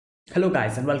Hello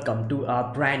guys and welcome to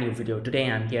a brand new video.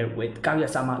 Today I'm here with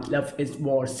Kaguya-sama Love is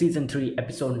War Season 3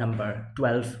 episode number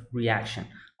 12 reaction.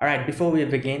 Alright, before we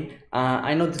begin,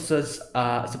 I know this was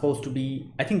supposed to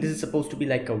be, I think this is supposed to be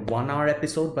like a 1 hour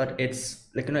episode, but it's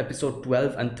like episode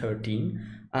 12 and 13.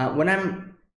 When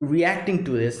I'm reacting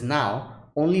to this now,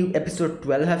 only episode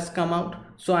 12 has come out,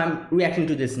 so I'm reacting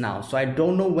to this now. So I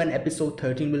don't know when episode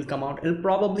 13 will come out. It'll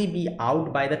probably be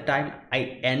out by the time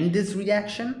I end this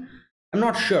reaction. I'm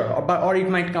not sure, or it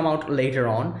might come out later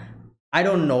on. I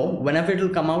don't know. Whenever it will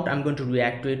come out, I'm going to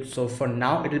react to it. So for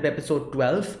now, it will be episode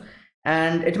 12,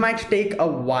 and it might take a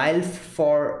while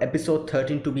for episode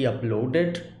 13 to be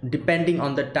uploaded, depending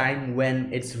on the time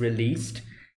when it's released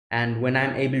and when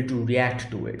I'm able to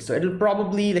react to it. So it'll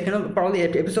probably probably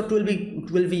episode 2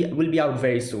 will be out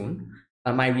very soon.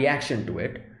 My reaction to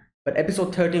it, but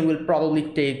episode 13 will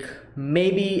probably take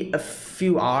maybe a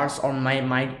few hours or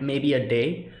maybe a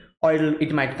day, or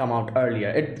it might come out earlier.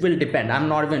 It will depend. I'm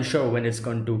not even sure when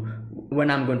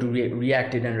I'm going to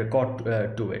react it and record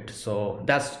to it. So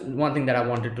that's one thing that I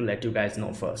wanted to let you guys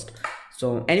know first.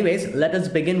 So anyways, let us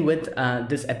begin with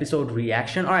this episode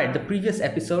reaction. All right, the previous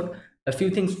episode, a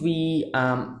few things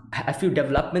a few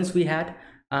developments we had.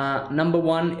 Number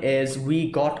one is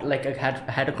we got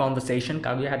had a conversation.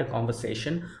 Kaguya had a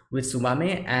conversation with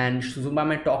Tsubame, and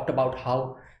Tsubame talked about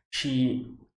how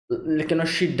she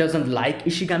she doesn't like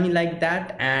Ishigami like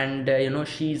that, and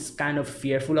she's kind of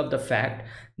fearful of the fact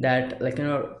that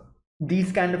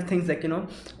these kind of things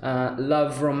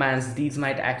love, romance, these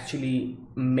might actually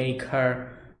make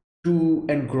her too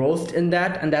engrossed in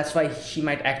that, and that's why she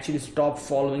might actually stop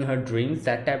following her dreams,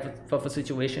 that type of a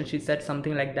situation. She said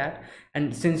something like that,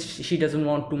 and since she doesn't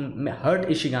want to hurt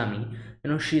Ishigami,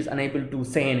 she's unable to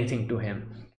say anything to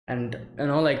him, and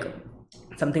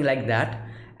something like that.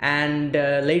 And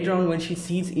later on, when she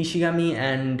sees Ishigami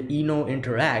and Ino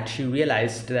interact, she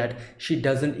realized that she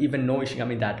doesn't even know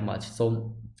Ishigami that much.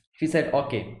 So she said,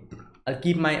 okay, I'll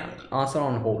keep my answer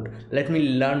on hold. Let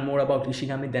me learn more about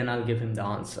Ishigami, then I'll give him the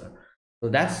answer.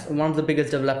 So that's one of the biggest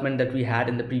development that we had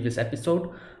in the previous episode.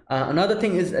 Another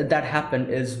thing is that happened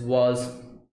was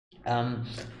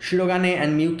Shirogane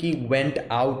and Miyuki went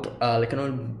out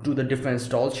to the different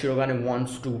stalls. Shirogane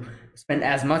wants to spend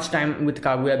as much time with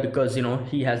Kaguya because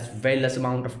he has very less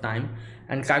amount of time,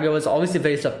 and Kaguya was obviously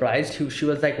very surprised. She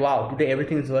was like, wow, today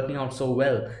everything is working out so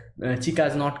well. Chika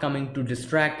is not coming to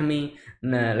distract me.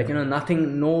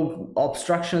 Nothing, no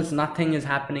obstructions, nothing is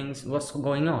happening. What's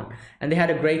going on? And they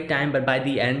had a great time, but by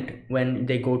the end, when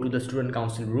they go to the student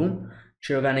council room,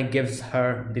 Shirogane gives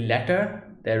her the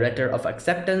letter of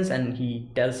acceptance, and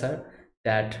he tells her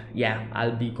that, yeah,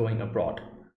 I'll be going abroad.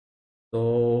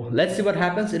 So let's see what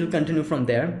happens. It'll continue from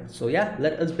there. So yeah,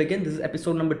 let us begin. This is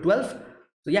episode number 12.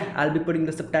 So yeah, I'll be putting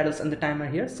the subtitles and the timer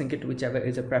here. Sync it to whichever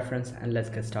is your preference, and let's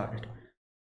get started.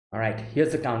 All right,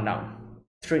 here's the countdown.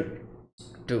 3,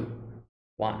 2,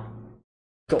 1,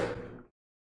 go.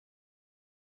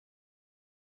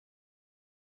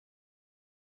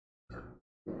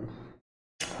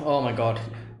 Oh my god.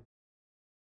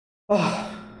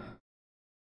 Oh.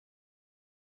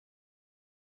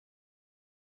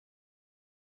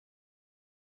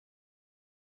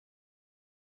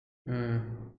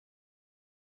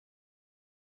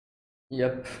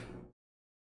 Yep.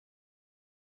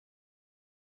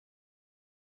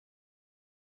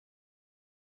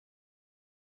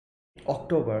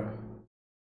 October.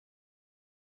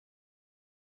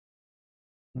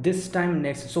 This time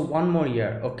next, so one more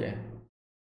year. Okay.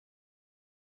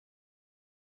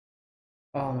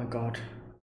 Oh my god.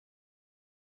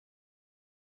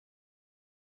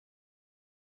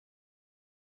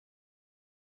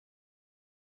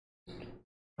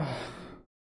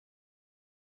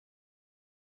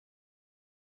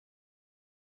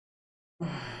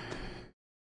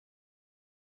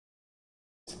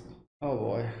 Oh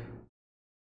boy.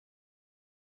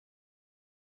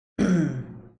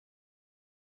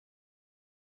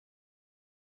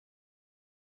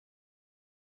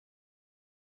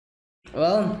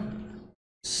 Well,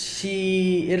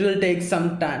 it'll take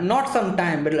some time, not some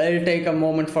time, but it'll take a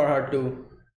moment for her to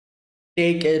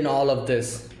take in all of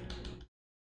this.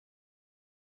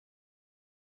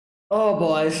 Oh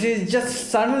boy, she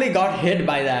just suddenly got hit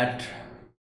by that.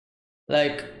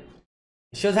 Like,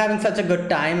 she was having such a good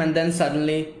time, and then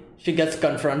suddenly she gets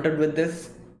confronted with this.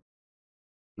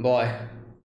 Boy.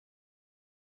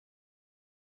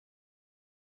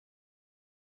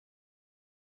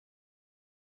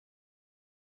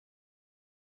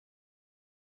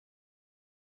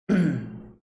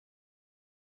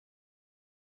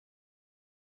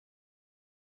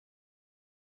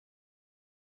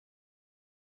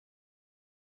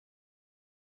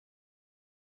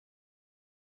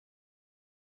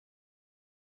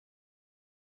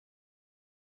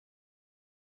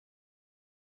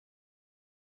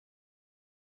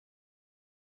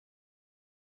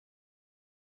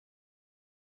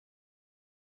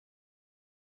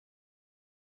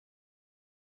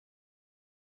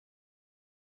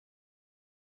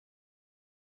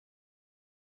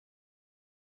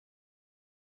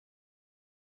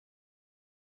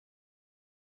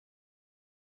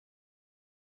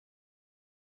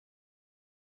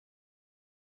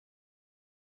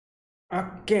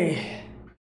 Okay.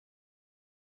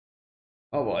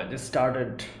 Oh boy, this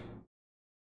started.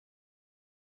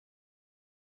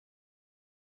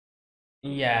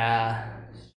 Yeah.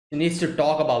 She needs to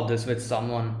talk about this with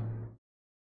someone.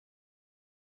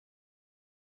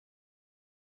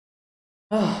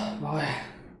 Oh boy.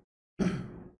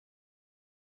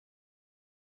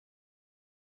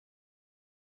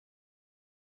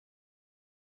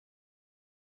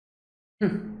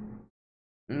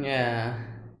 Yeah.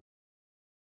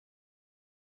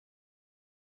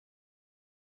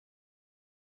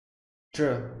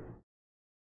 True.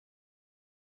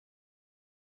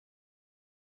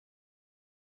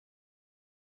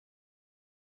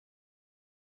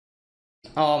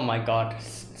 Oh my god.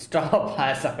 Stop,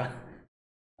 Hayasaka.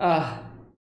 Ah.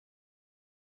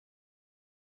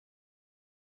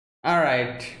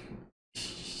 Alright.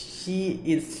 She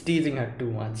is teasing her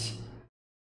too much.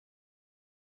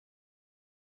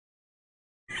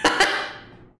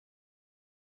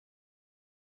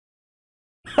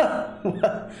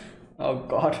 Oh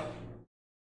god.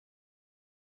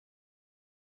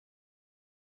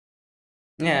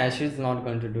 Yeah, she's not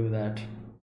going to do that.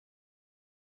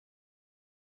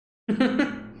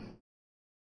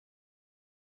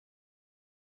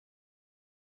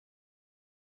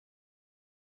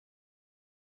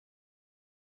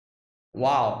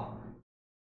 Wow.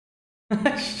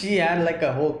 She had like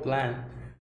a whole plan.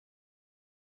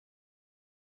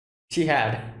 She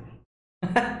had.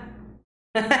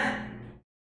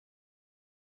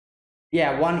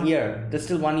 Yeah, 1 year. There's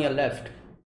still 1 year left.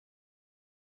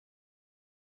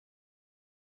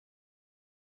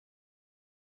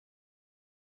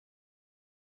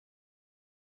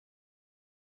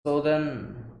 So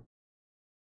then,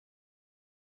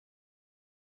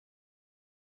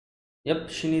 yep,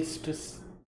 she needs to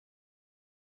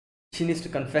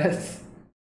confess.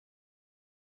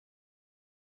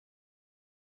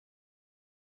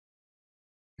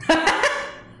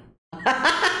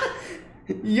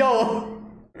 Yo.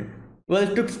 Well,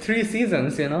 it took 3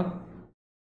 seasons, you know.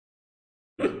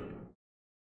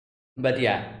 But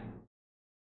yeah.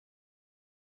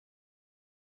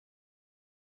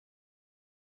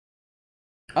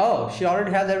 Oh, she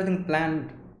already has everything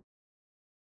planned.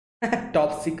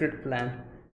 Top secret plan.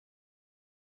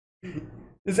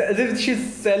 It's as if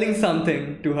she's selling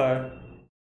something to her.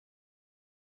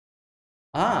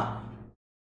 Ah,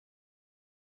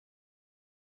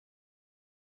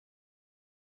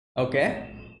 okay.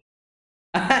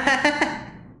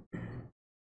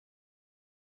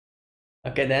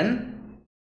 Okay then.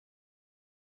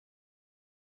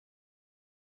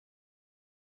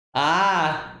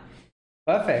 Ah,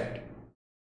 perfect.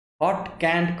 Hot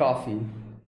canned coffee.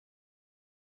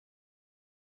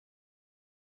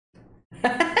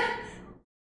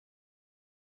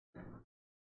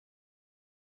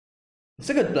 It's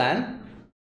a good plan.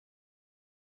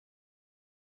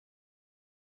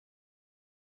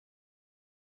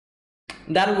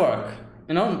 That'll work.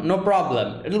 You know, no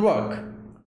problem. It'll work.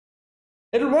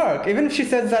 It'll work. Even if she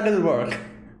says that, it'll work.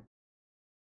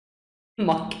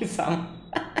 Maki-sama.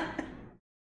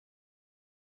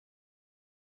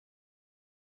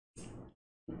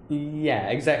 Yeah,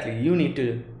 exactly. You need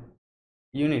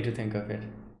to think of it.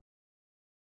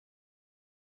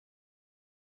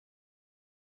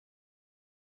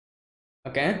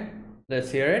 Okay,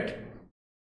 let's hear it.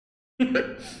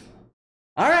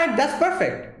 All right, that's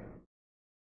perfect.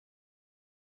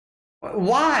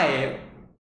 Why?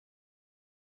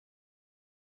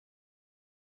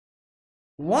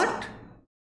 What?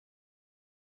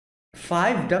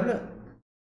 Five double?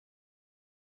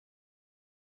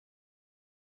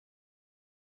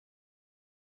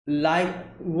 Like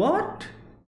what?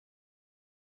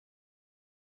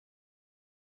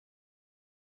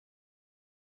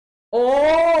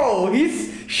 Oh,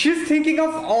 she's thinking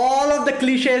of all of the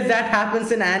cliches that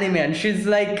happens in anime, and she's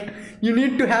like, you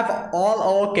need to have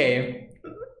all. Okay,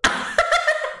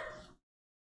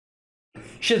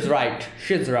 she's right.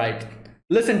 She's right.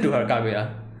 Listen to her,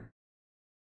 Kaguya.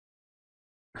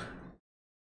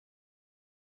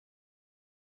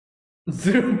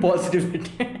 Zero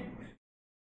positivity.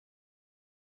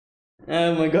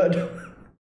 Oh my god.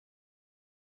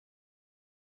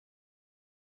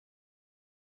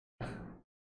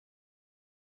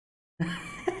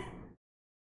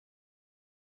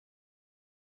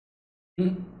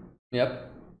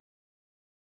 Yep.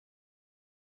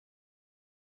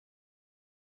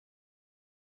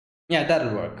 Yeah,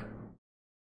 that'll work.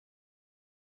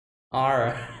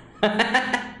 Alright.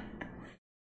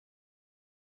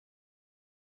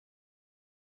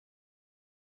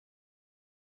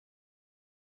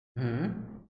 Hmm.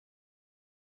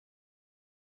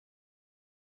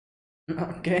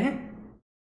 Okay.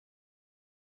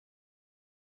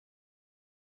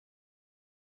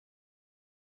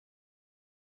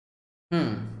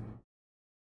 Hmm.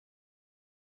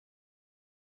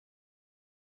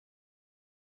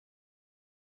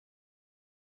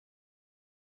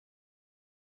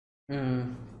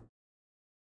 Hmm.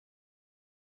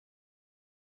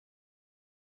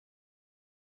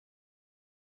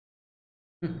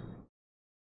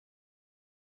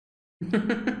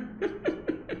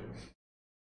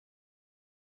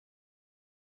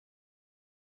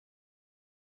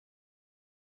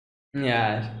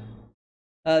 Yeah.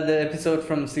 The episode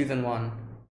from season one.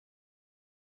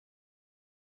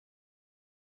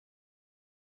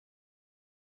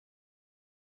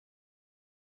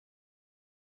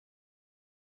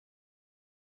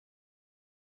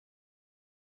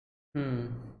 Hmm.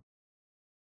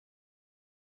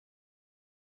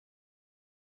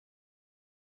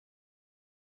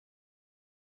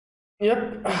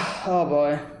 Yep. Oh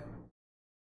boy.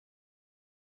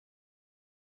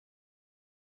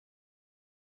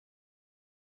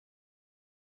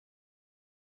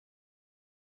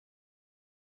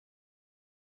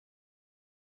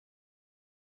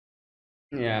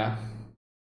 Yeah.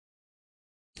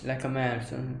 Like a man.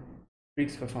 So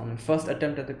freaks performance. First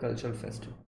attempt at the cultural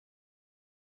festival.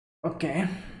 Okay.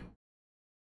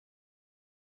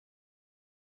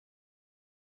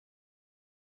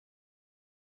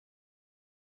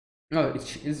 Oh,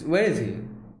 where is he?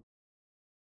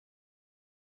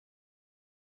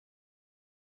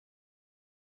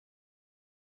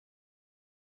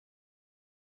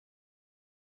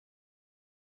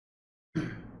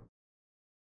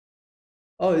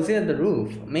 Oh, is he at the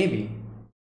roof? Maybe.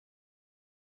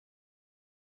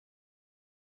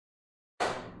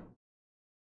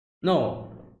 No.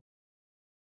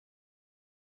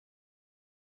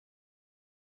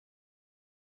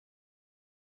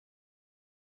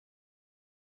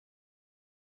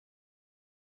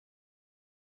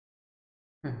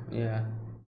 Yeah.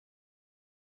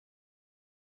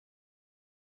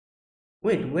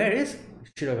 Wait, where is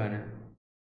Shirogane?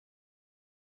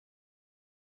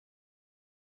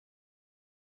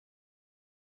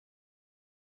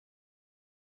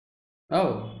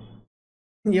 Oh.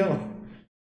 Yo.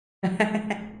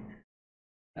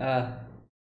 uh.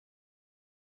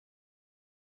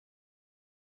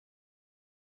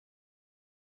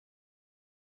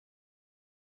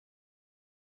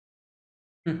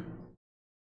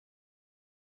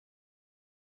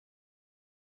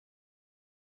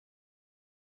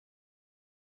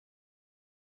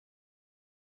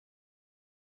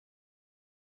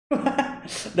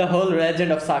 The whole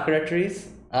legend of Sakura trees.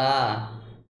 Ah.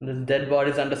 The dead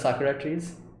bodies under Sakura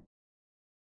trees.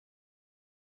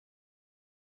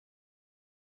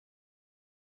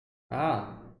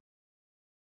 Ah.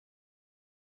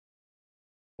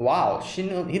 Wow. He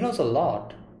knows a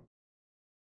lot.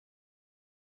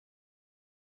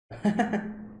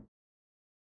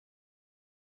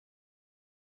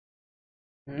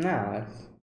 Nah.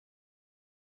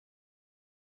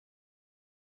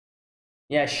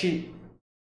 Yeah, she.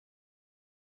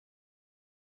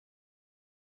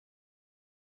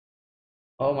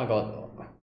 Oh my god.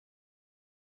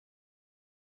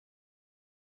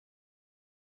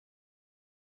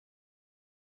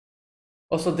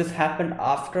 Oh, so this happened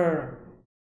after.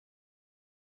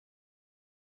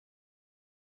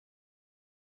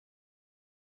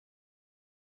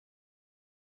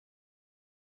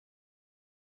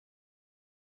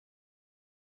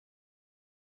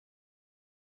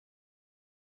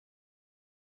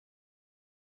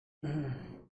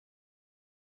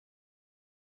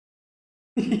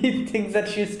 He thinks that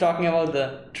she's talking about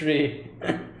the tree.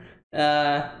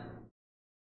 uh,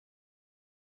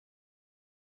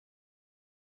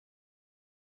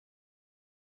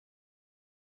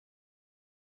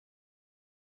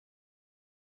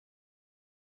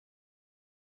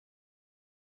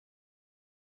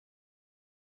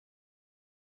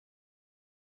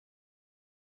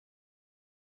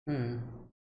 hmm.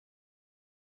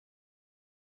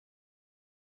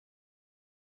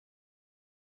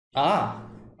 Ah,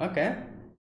 okay.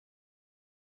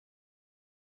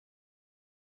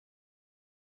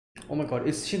 Oh my god,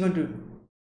 is she going to?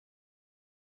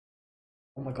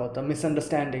 Oh my god, the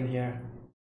misunderstanding here.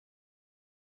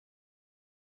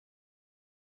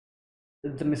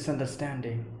 The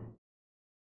misunderstanding.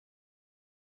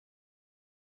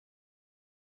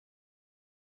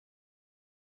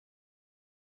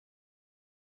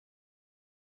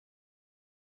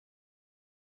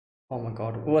 Oh my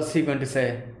god, what's he going to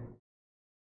say?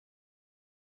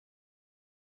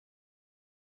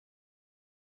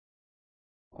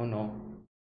 Oh no.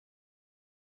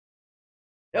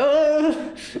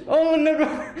 Oh, oh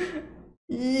no.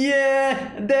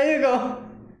 Yeah, there you go.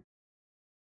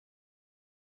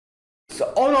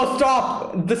 So, oh no,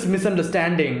 stop this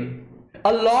misunderstanding.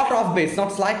 A lot of base,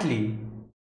 not slightly.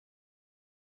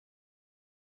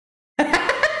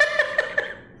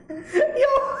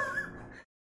 Yo,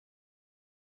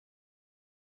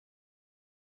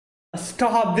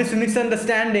 stop this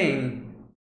misunderstanding.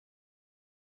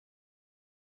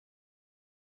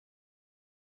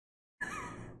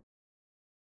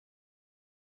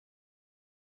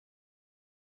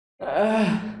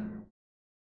 Uh,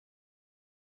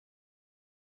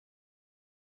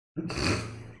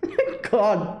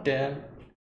 God damn.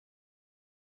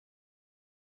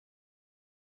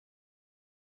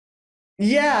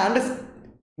 Yeah,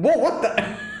 whoa, what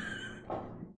the?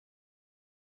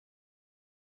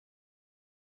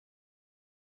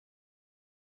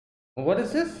 What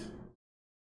is this?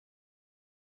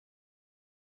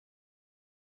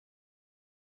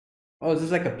 Oh, is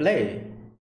this like a play?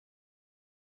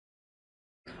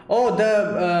 Oh,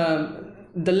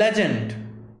 the legend.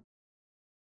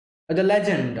 The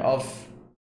legend of.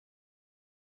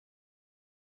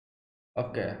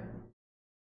 Okay.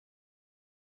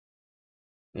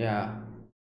 Yeah.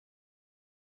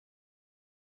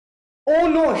 Oh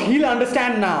no, he'll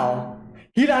understand now.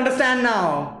 He'll understand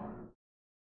now.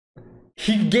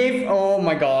 He gave. Oh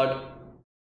my god.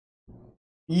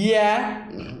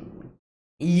 Yeah.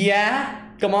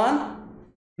 Yeah. Come on.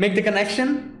 Make the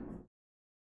connection.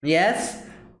 Yes.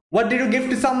 What did you give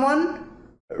to someone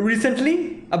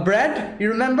recently? A bread? You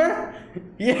remember?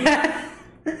 Yeah.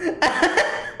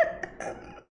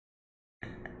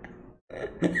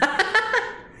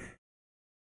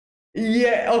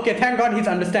 Yeah. Okay. Thank God he's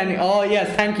understanding. Oh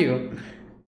yes. Thank you.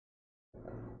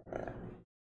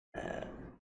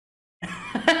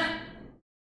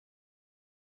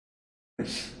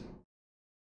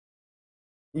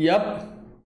 Yep.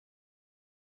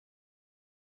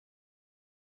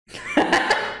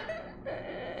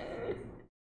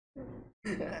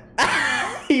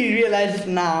 He realized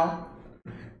now.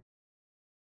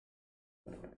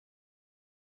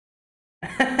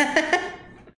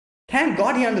 Thank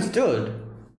God he understood.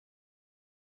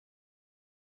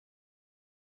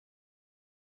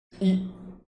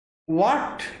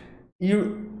 What?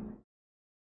 You.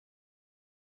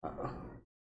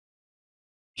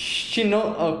 She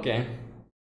know. Okay.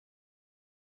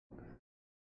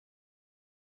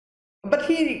 But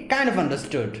he kind of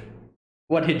understood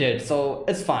what he did, so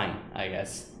it's fine, I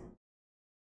guess.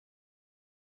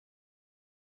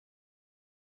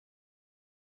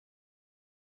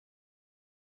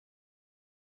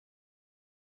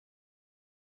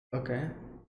 Okay.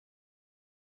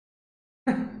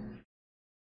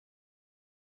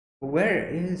 Where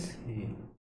is he?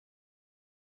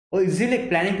 Oh, is he like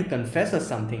planning to confess or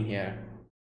something here?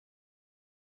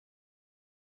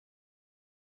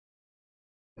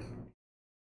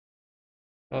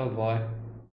 Oh boy.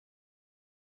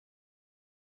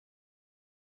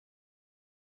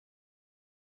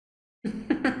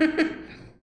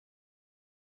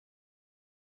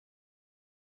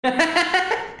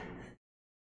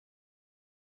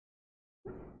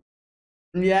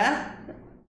 Yeah?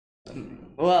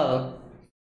 Well,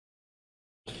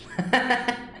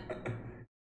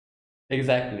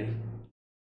 exactly.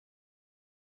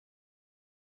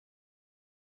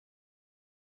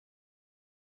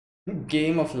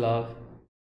 Game of love.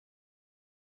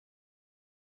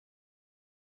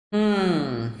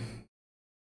 Hmm.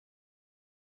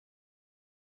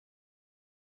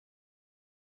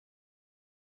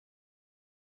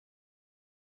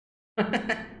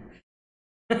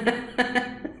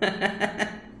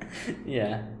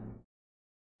 Yeah.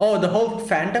 Oh, the whole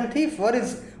Phantom Thief?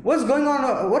 What's going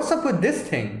on? What's up with this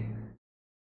thing?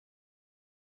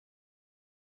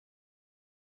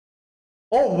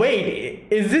 Oh wait,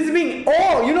 is this being?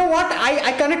 Oh, you know what?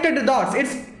 I connected the dots.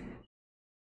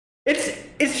 It's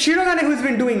Shirogane who's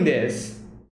been doing this.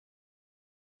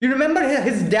 You remember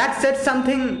his dad said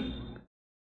something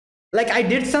like I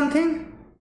did something?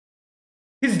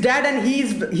 His dad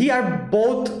and he are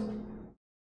both.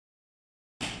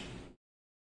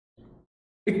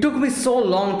 It took me so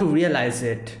long to realize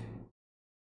it.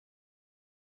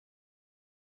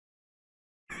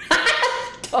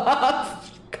 Stop,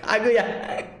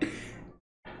 Kaguya.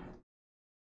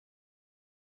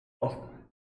 Oh.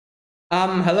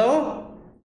 Hello?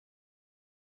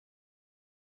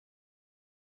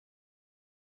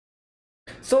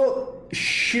 So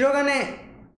Shirogane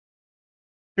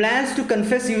plans to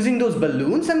confess using those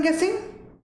balloons, I'm guessing?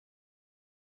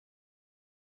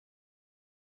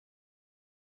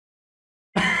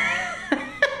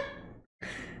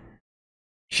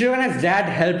 Shirogana's dad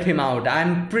helped him out.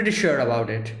 I'm pretty sure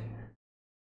about it.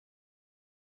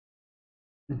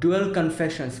 Dual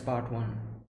Confessions Part 1.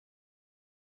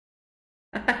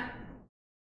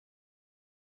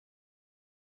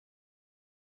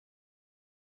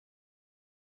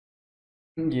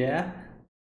 Yeah.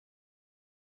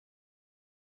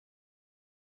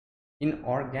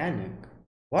 Inorganic.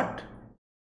 What?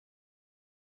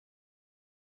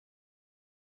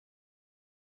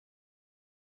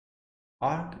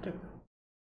 Architect.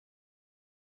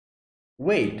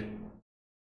 Wait.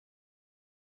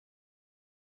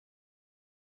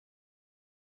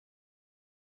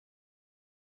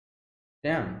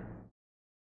 Damn.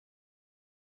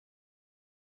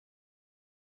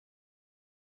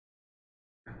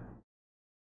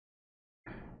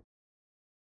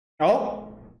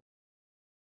 Oh.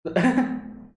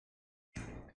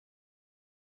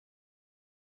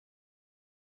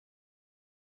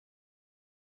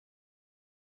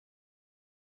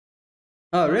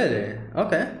 Oh, really?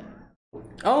 Okay.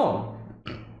 Oh.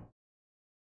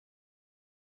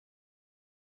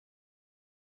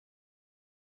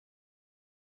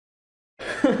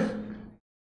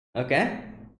 Okay.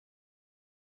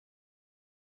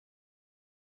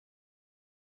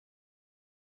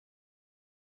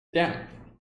 Damn.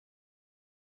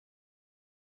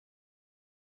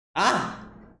 Ah.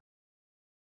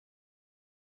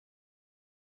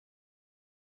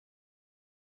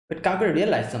 But Kaguya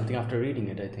realized something after reading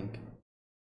it, I think.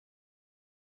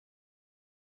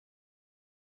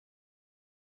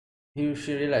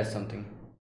 She realized something.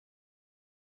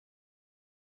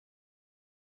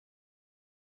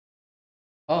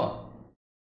 Oh.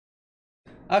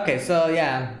 Okay, so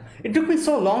yeah. It took me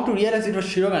so long to realize it was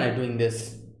Shirogane doing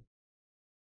this.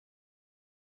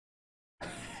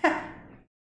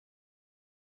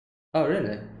 Oh,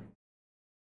 really?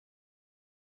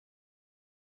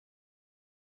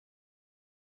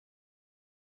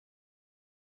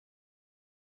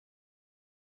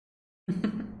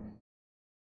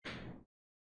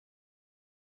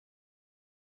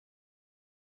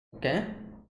 Okay.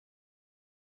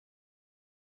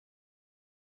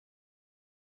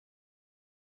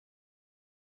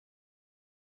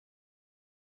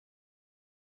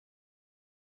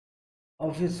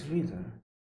 Obvious reason.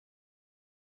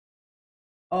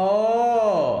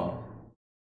 Oh.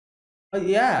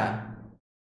 Yeah.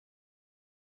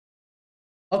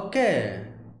 Okay.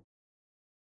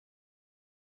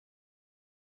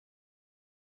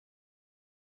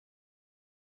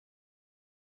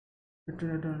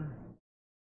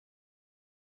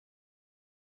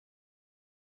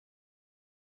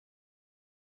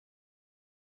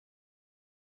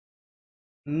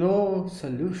 No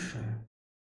solution.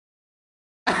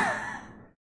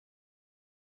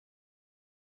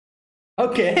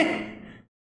 Okay.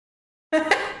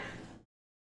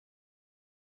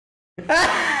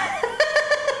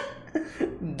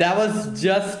 That was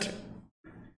just,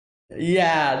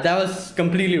 yeah, that was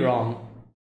completely wrong.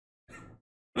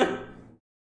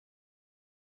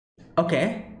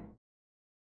 Okay.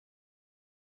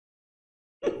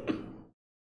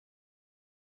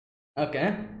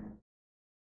 Okay.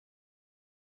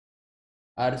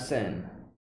 Arsen.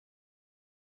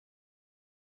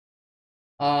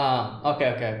 Ah,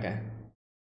 okay, okay, okay.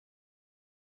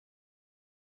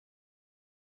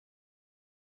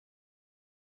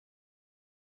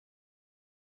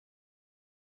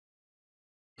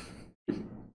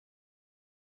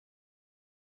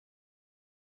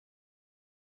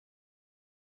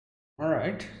 All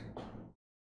right.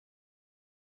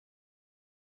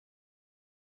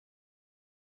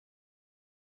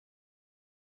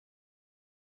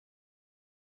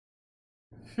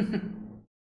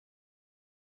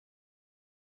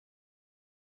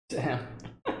 Damn.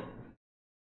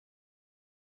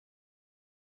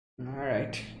 All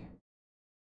right.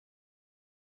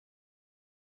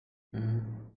 Mhm.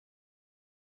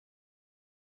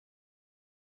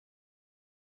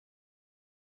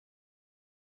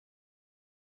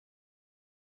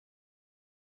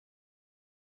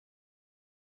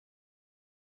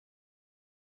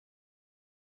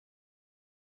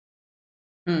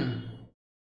 Hmm.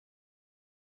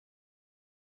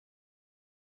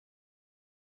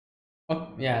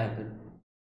 Oh, yeah,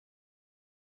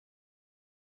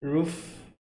 roof,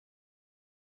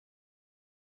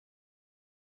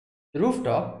 the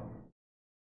rooftop.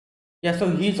 Yeah, so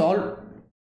he's all.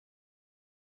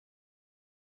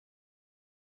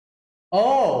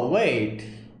 Oh, wait.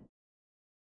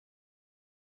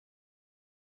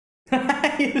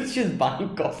 He's just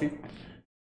buying coffee.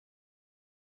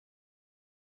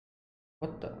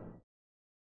 What the?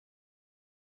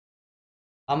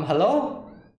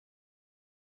 Hello?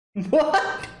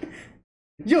 What?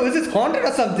 Yo, is this haunted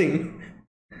or something?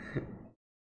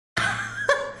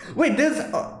 Wait, there's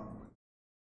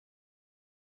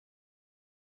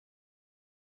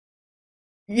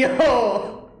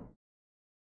yo.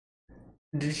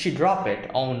 Did she drop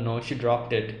it? Oh no, she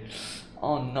dropped it.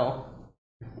 Oh no.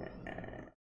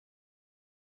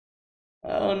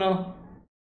 Oh no.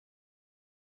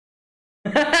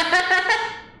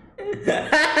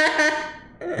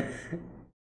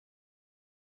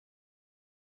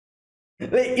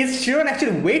 Like, is Shion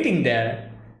actually waiting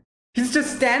there? He's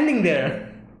just standing there.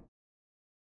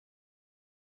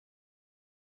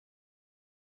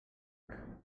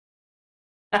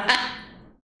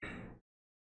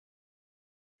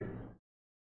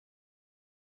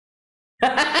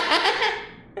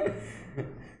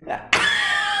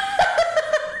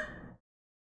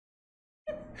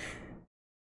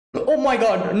 Oh my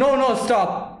god, no, no,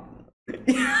 stop.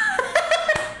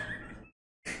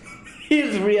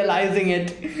 He's realizing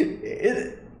it.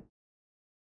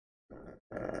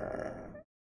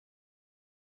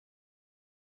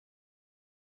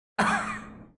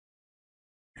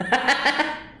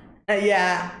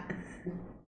 Yeah.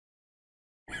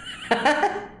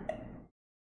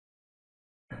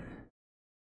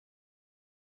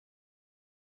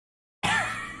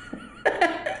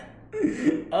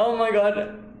 Oh my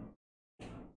god.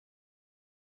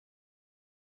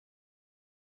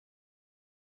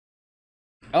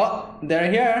 Oh,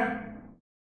 they're here.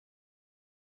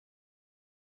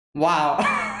 Wow.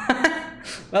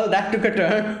 Well, that took a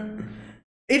turn.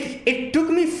 It took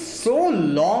me so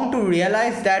long to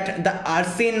realize that the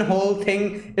Arsene whole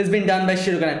thing has been done by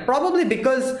Shirogane. Probably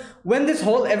because when this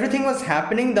whole everything was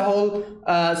happening, the whole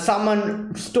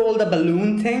someone stole the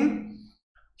balloon thing,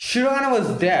 Shirogane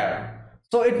was there.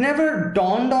 So it never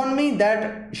dawned on me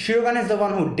that Shirogane is the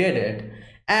one who did it.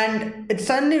 And I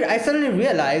suddenly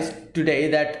realized today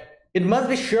that it must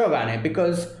be Shirogane,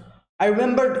 because I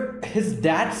remembered his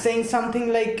dad saying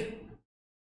something like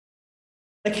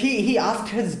he asked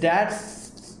his dad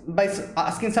by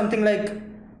asking something like,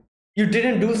 you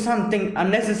didn't do something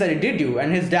unnecessary, did you?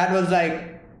 And his dad was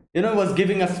like, was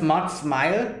giving a smart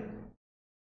smile.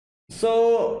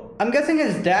 So I'm guessing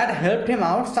his dad helped him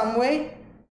out some way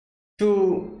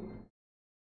to,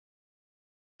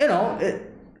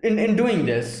 in doing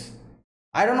this.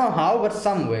 I don't know how, but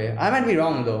some way. I might be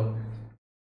wrong though.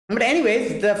 But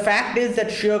anyways, the fact is that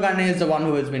Shirogane is the one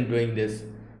who has been doing this.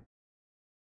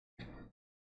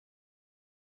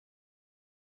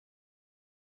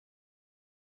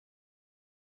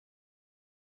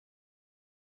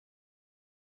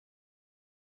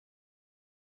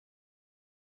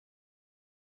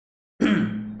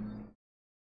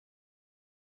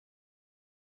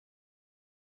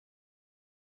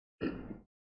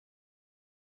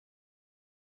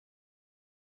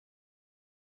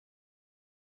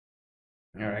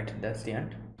 All right, that's the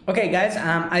end. Okay guys,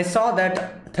 I saw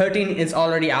that 13 is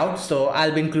already out, so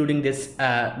I'll be including this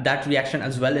that reaction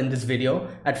as well in this video.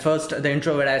 At first, the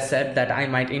introvert, I said that I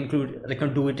might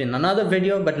do it in another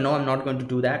video, but no, I'm not going to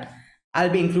do that.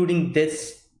 I'll be including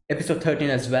this episode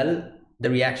 13 as well, the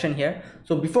reaction here.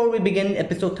 So before we begin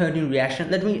episode 13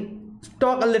 reaction, let me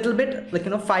talk a little bit,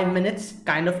 5 minutes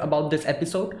kind of about this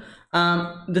episode.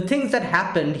 The things that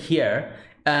happened here,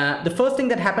 the first thing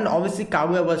that happened, obviously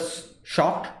Kaguya was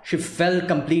shocked. She fell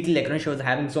completely, she was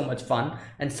having so much fun,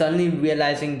 and suddenly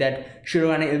realizing that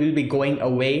Shirogane will be going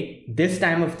away this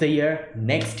time of the year.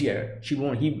 Next year he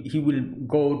will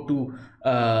go to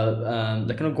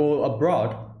go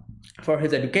abroad for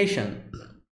his education,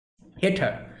 hit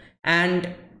her.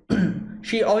 And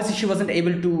she wasn't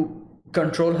able to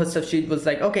control herself. She was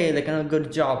like, okay,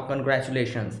 good job,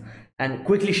 congratulations. And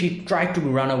quickly she tried to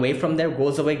run away from there,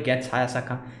 goes away, gets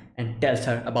Hayasaka and tells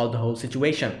her about the whole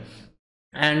situation.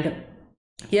 And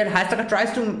here Hayasaka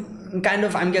tries to kind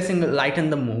of, I'm guessing, lighten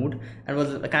the mood, and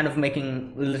was kind of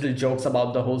making little jokes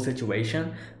about the whole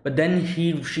situation. But then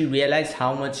she realized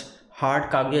how much hard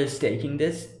Kaguya is taking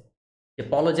this. She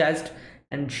apologized,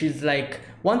 and she's like,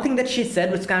 one thing that she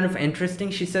said was kind of interesting.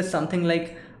 She says something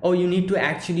like, oh, you need to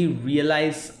actually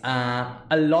realize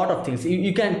a lot of things.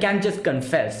 You can't just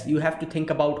confess. You have to think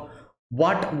about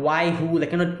what, why, who,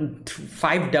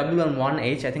 5W and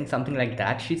 1H, I think, something like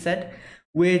that she said.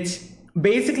 Which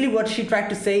basically what she tried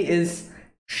to say is,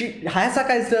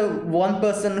 Hayasaka is the one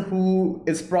person who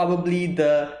is probably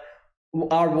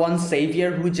our one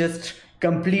savior, who just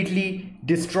completely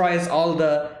destroys all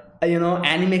the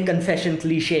anime confession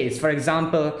cliches. For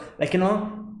example,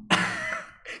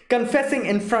 confessing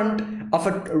in front of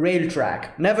a rail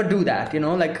track. Never do that.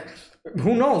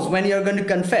 Who knows when you're going to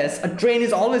confess? A train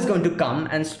is always going to come,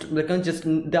 and just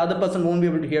the other person won't be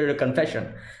able to hear your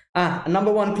confession.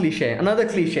 Number one cliche, another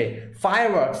cliche: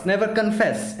 fireworks never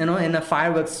confess. In a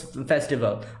fireworks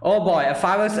festival, oh boy, a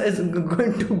fireworks is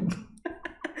going to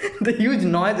the huge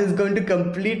noise is going to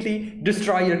completely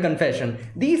destroy your confession.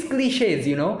 These cliches,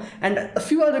 and a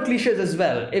few other cliches as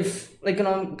well. If, like,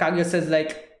 Kaguya says,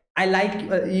 like, I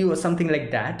like you, or something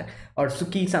like that, or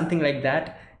Suki, something like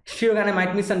that, Shirogane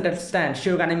might misunderstand.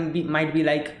 Shirogane might be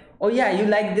like, oh yeah, you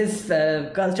like this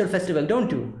culture festival,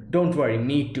 don't you? Don't worry,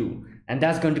 me too. And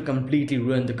that's going to completely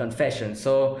ruin the confession.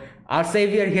 So our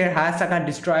savior here, Hayasaka,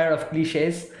 destroyer of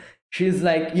cliches, she's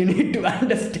like, you need to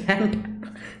understand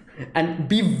and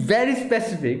be very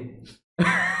specific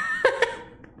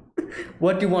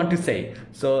what you want to say.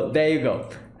 So there you go.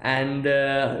 And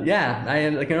yeah, I,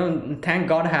 like, thank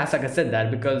God Hayasaka said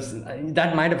that, because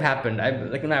that might have happened.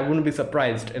 I wouldn't be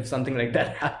surprised if something like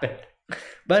that happened.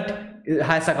 But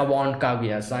Hayasaka warned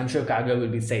Kaguya, so I'm sure Kaguya will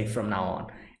be safe from now on.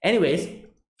 Anyways,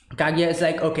 Kaguya is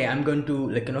like, okay, I'm going to,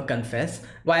 like, confess.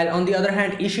 While on the other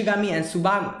hand, Ishigami and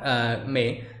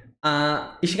Tsubame,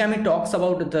 Ishigami talks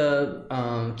about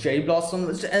the cherry blossom.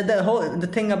 The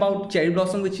thing about cherry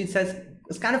blossom, which he says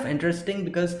is kind of interesting,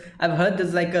 because I've heard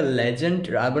there's like a legend,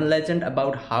 urban legend,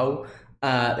 about how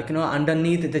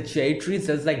underneath the cherry trees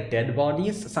there's like dead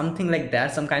bodies, something like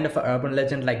that, some kind of a urban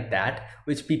legend like that,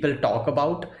 which people talk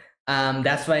about.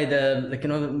 That's why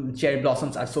the cherry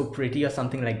blossoms are so pretty, or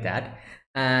something like that.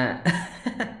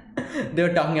 They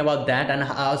were talking about that, and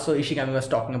also Ishigami was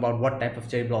talking about what type of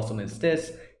cherry blossom is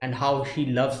this, and how she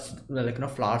loves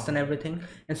flowers and everything.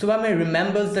 And Tsubame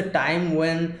remembers the time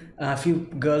when a few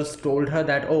girls told her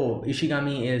that, oh,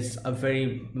 Ishigami is a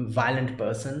very violent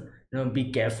person,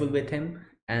 be careful with him.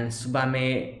 And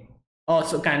Tsubame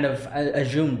also kind of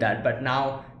assumed that, but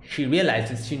now she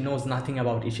realizes she knows nothing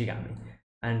about Ishigami,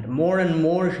 and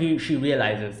more she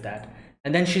realizes that.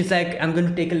 And then she's like, I'm going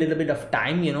to take a little bit of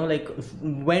time, like,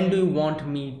 when do you want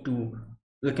me to,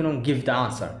 give the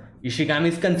answer? Ishigami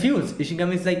is confused.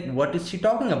 Ishigami is like, what is she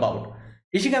talking about?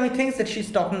 Ishigami thinks that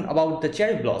she's talking about the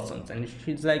cherry blossoms, and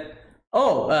she's like,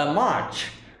 oh, March.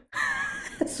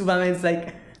 Tsubame is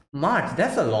like, March,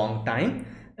 that's a long time.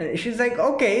 And she's like,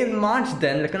 okay, in March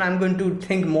then, I'm going to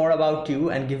think more about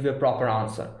you and give you a proper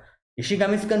answer.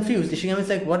 Ishigami is confused. Ishigami is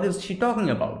like, what is she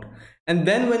talking about? And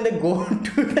then when they go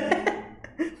to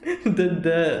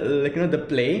the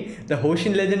play, the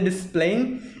Hoshin legend is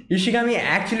playing, Ishigami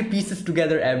actually pieces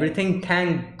together everything.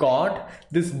 Thank God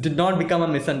this did not become a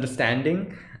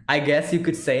misunderstanding, I guess you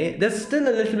could say. There's still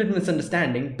a little bit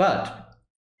misunderstanding, but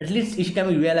at least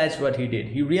Ishigami realized what he did.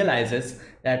 He realizes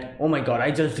that, oh my God,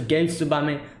 I just gave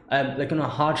Tsubame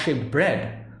heart-shaped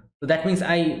bread, so that means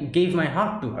I gave my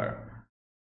heart to her.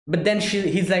 But then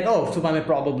he's like, oh, Tsubame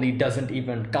probably doesn't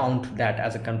even count that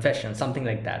as a confession, something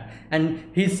like that. And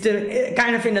he's still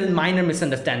kind of in a minor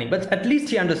misunderstanding, but at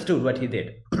least he understood what he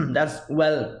did. That's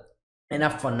well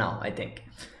enough for now, I think.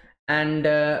 And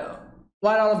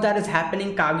while all of that is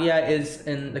happening, Kaguya is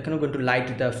going to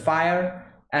light the fire,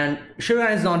 and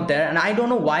Shirogane is not there. And I don't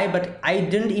know why, but I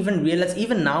didn't even realize,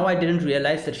 even now I didn't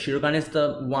realize that Shirogane is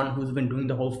the one who's been doing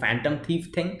the whole phantom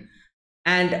thief thing.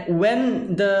 And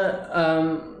when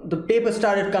the paper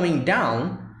started coming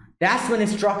down, that's when it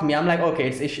struck me. I'm like, okay,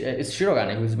 it's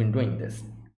Shirogane who's been doing this.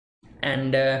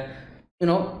 And go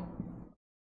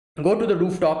to the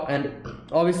rooftop, and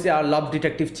obviously our love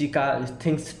detective Chika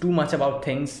thinks too much about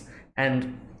things,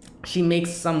 and she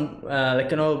makes some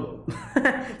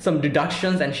some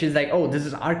deductions, and she's like, oh, this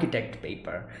is architect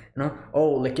paper,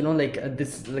 oh,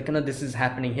 this is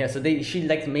happening here. So she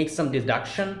makes some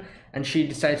deduction, and she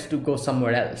decides to go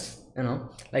somewhere else,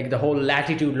 like the whole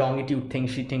latitude longitude thing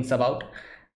she thinks about.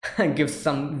 Gives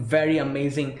some very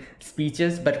amazing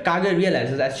speeches. But Kaguya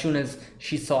realizes as soon as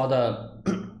she saw the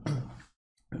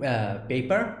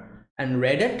paper and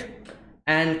read it,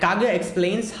 and Kaguya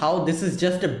explains how this is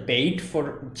just a bait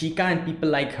for Chika and people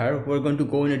like her who are going to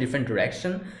go in a different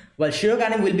direction, while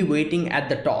Shirogane will be waiting at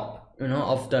the top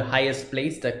of the highest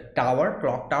place, the tower,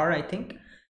 clock tower, I think.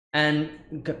 And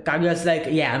Kaguya's like,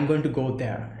 yeah, I'm going to go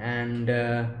there. And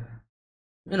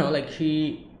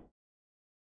she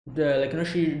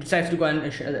decides to go,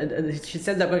 and she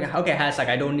says that, okay, Hayasaka,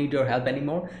 I don't need your help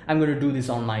anymore, I'm going to do this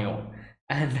on my own.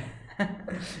 And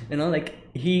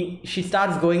she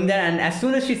starts going there, and as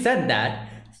soon as she said that,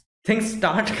 things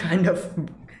start kind of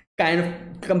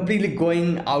completely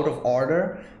going out of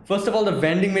order. First of all, the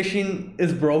vending machine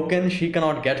is broken. She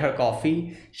cannot get her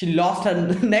coffee. She lost her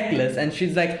necklace, and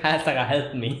she's like, Hayasaka,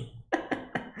 help me.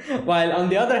 While on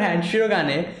the other hand,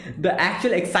 Shirogane, the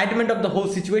actual excitement of the whole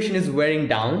situation is wearing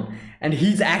down, and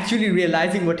he's actually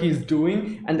realizing what he's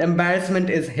doing, and embarrassment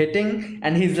is hitting,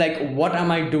 and he's like, what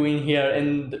am I doing here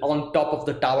in on top of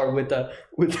the tower with a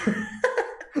with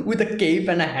with a cape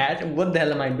and a hat? What the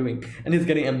hell am I doing? And he's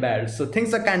getting embarrassed. So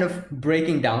things are kind of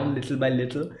breaking down little by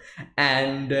little,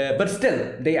 and but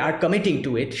still they are committing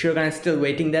to it. Shogun is still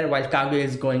waiting there while Kaguya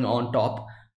is going on top.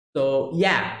 So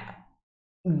yeah,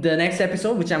 the next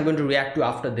episode, which I'm going to react to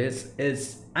after this,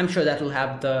 is, I'm sure that will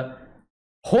have the,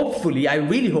 hopefully, I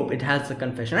really hope it has the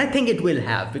confession. I think it will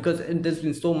have, because there's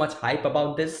been so much hype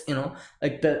about this, you know,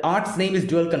 like the arc's name is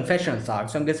Dual Confessions arc,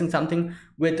 so I'm guessing something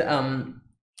with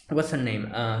what's her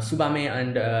name, Subame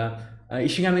and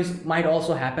Ishigami might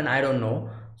also happen. I don't know,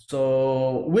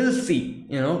 so we'll see,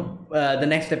 you know, the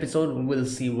next episode we'll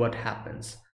see what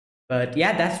happens. But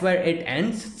yeah, that's where it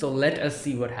ends, so let us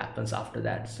see what happens after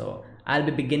that. So I'll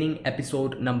be beginning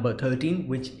episode number 13,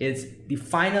 which is the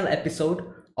final episode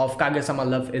of Kaguya-sama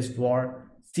Love is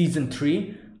War season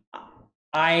 3.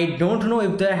 I don't know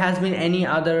if there has been any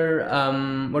other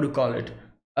what do you call it,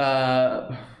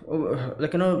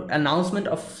 like, you know, announcement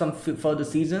of some further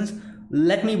seasons.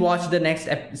 Let me watch the next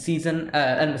season,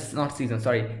 and not season,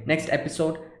 sorry, next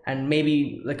episode, and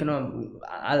maybe, like, you know,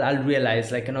 I'll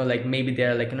realize, like, you know, like maybe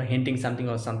they're, like, you know, hinting something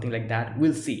or something like that.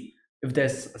 We'll see if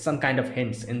there's some kind of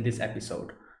hints in this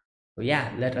episode. So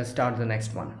yeah, let us start the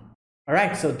next one. All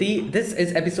right, so this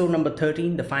is episode number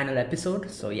 13, the final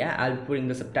episode. So yeah, I'll be putting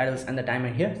the subtitles and the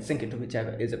timer here, sync it to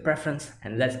whichever is a preference,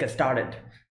 and let's get started.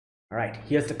 All right,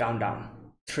 here's the countdown.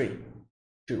 3,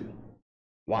 2,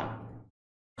 1,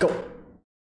 go.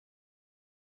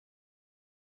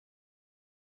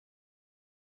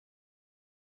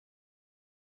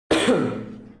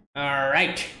 All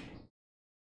right.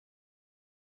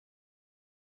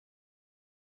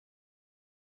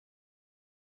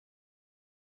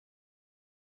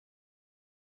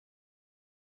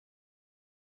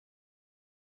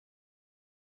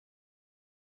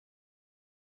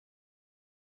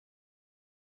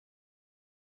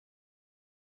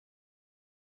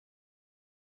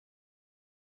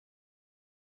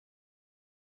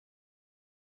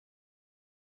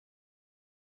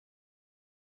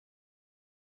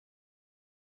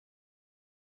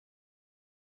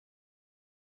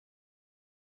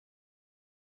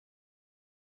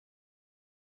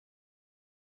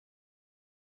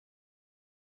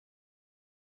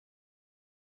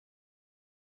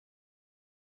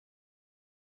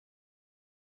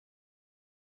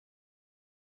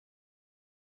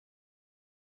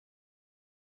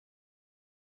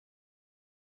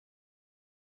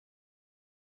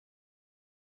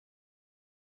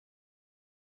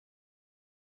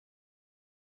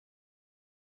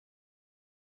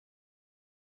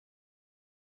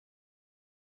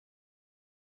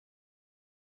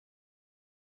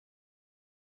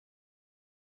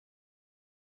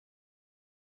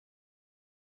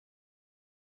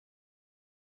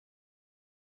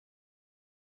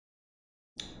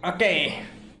 Okay.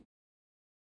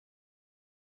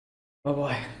 Oh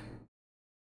boy.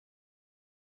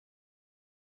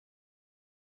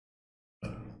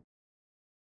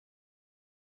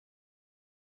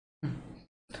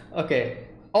 Okay.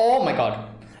 Oh my god.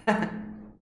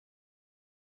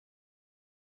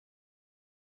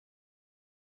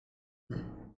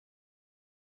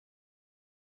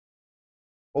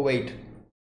 Oh wait.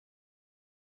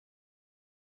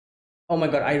 Oh my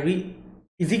god,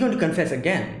 is he going to confess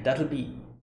again? That'll be.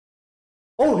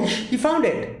 Oh, he found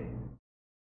it.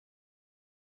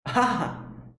 Haha.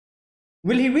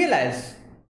 Will he realize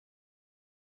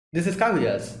this is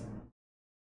Kaguya's?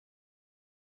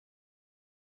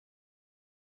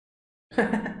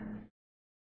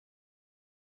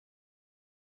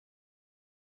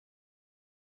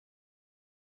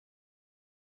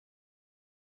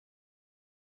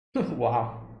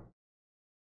 Wow.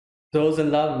 Those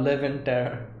in love live in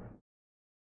terror.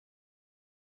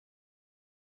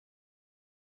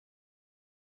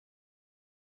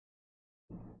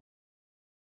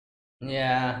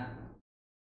 Yeah.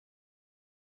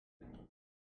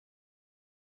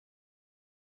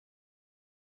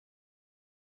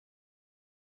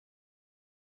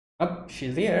 Oh,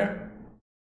 she's here.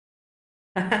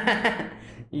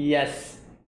 Yes.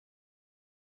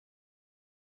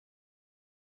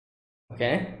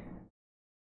 Okay.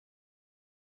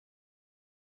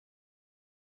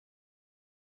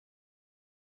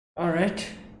 All right.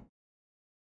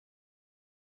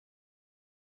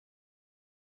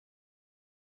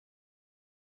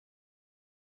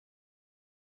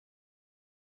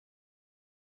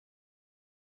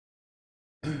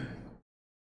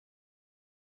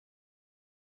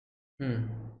 Hmm.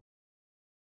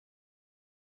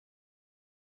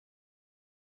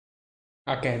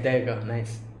 Okay, there you go.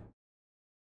 Nice.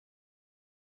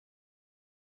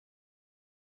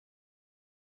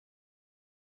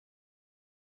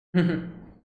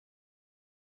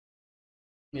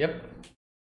 Yep.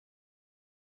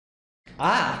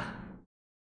 Ah,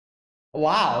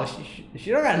 wow.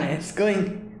 Shirogane is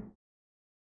going.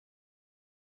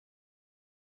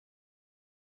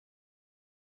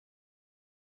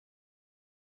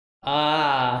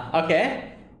 Ah, okay.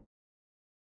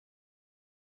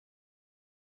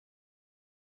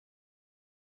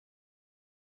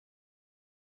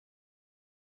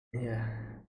 Yeah.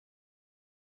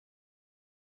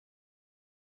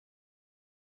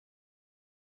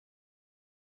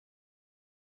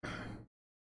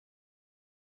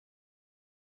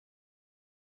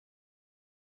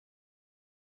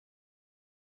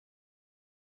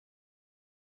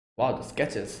 Wow, the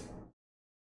sketches.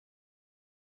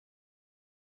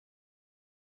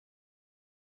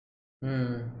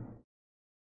 Hmm.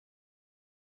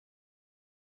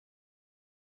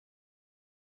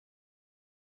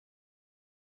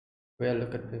 Well,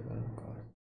 look at people. God.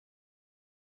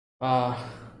 Ah.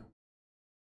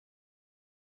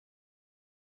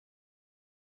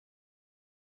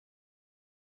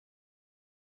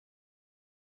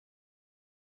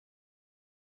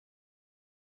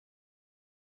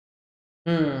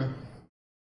 Hmm.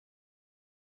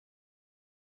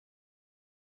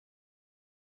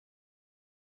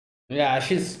 Yeah,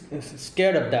 she's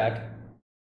scared of that.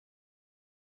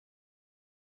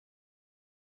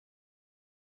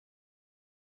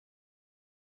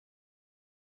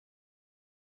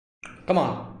 Come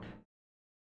on.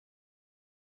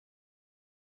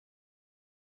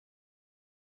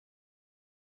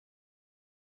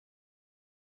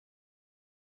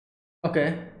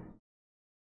 Okay.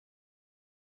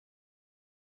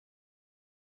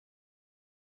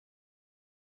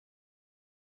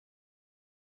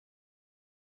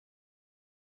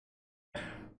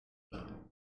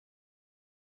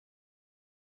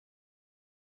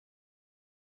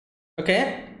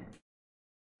 Okay.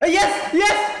 Yes!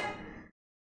 Yes!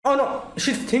 Oh no,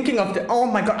 she's thinking of the. Oh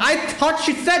my god, I thought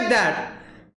she said that!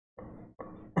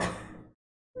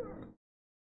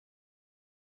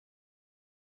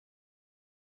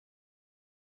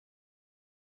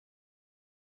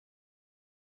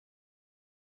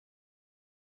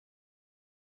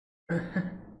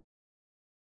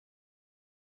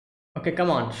 Okay,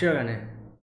 come on, Shirogane.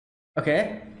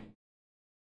 Okay.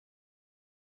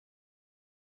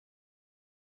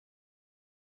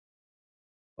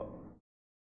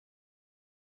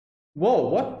 Whoa,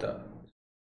 what the?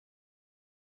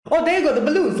 Oh, there you go, the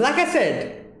balloons, like I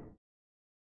said.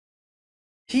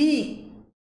 He.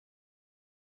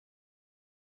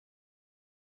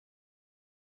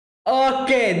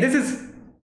 Okay, this is.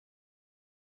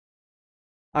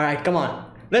 Alright, come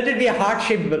on. Let it be a heart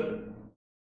shaped balloon.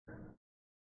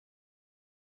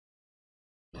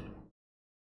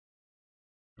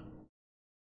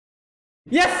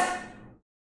 Yes!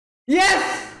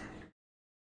 Yes!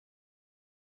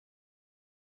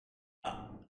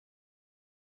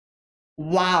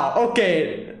 Wow,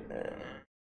 okay.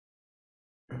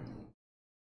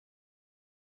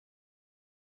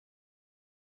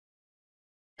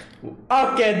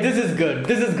 Okay, this is good.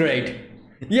 This is great.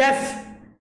 Yes!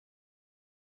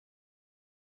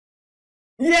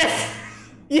 Yes!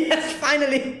 Yes,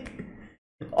 finally!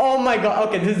 Oh my god,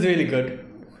 okay, this is really good.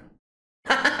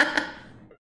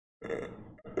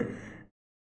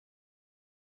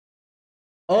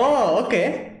 Oh,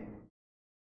 okay.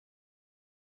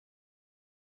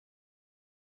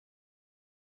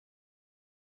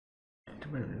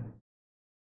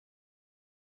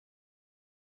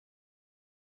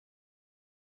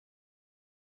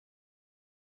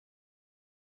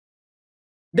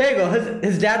 There you go,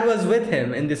 his dad was with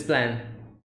him in this plan.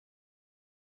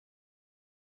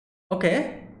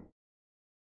 Okay.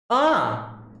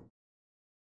 Ah,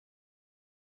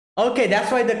 okay,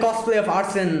 that's why the cosplay of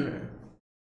Arson.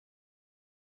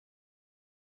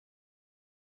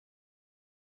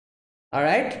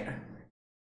 Alright.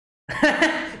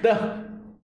 the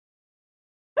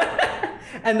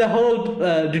and the whole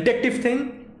detective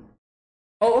thing.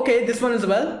 Oh, okay, this one as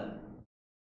well.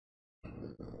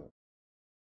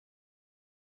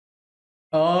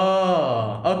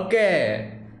 Oh,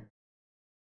 okay.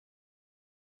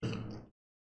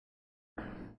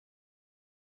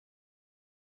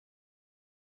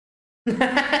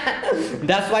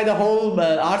 That's why the whole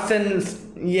arson,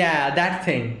 yeah, that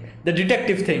thing, the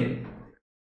detective thing.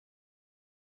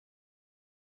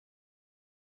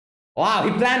 Wow,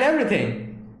 he planned everything.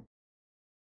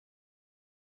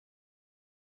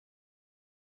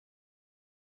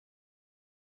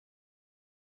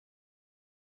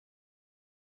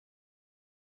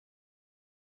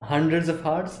 hundreds of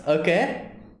hearts.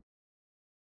 Okay.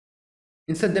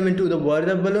 Insert them into the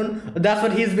water balloon. That's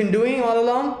what he's been doing all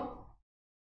along.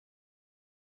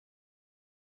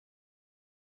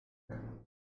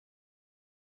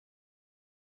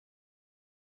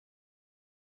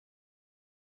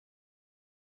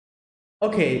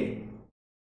 Okay.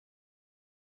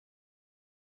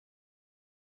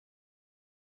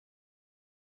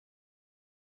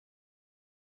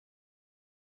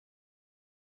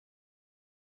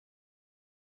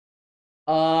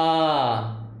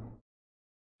 Ah.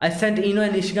 I sent Ino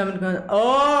and Ishigami to...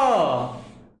 Oh!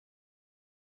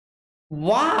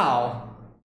 Wow!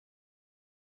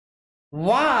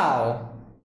 Wow!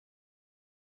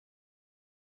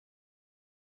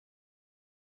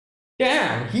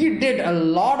 Damn, he did a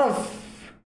lot of...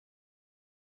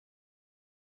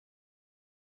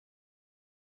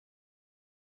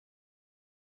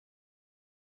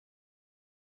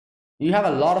 You have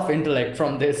a lot of intellect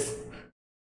from this.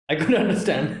 I couldn't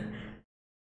understand.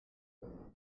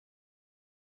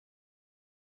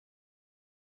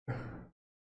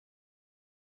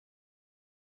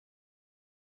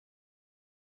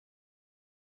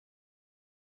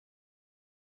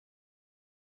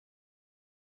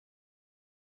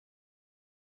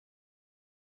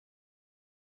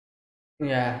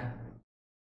 Yeah.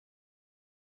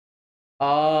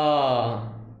 Oh.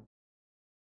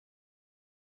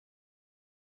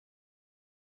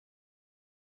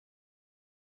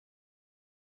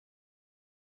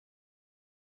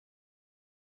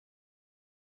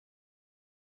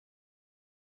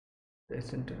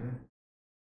 Listen to me.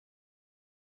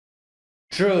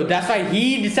 True, that's why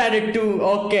he decided to,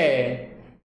 okay,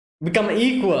 become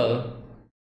equal.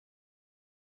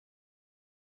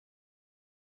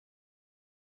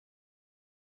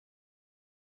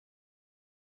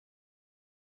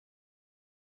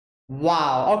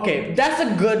 Wow, okay, that's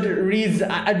a good reason.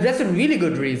 That's a really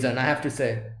good reason, I have to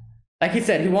say. Like he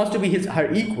said, he wants to be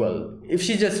her equal. If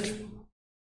she just...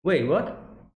 Wait, what?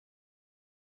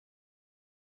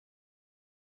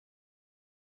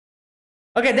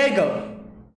 Okay, there you go.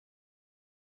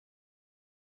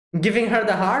 Giving her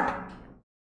the heart.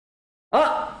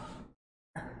 Oh!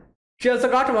 She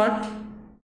also got one.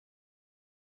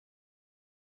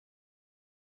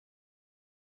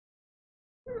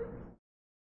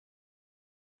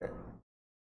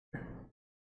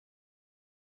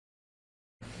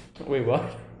 Wait,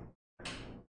 what?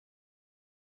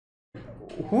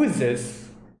 Who is this?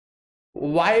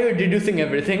 Why are you deducing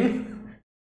everything?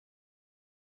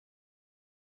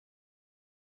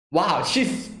 Wow,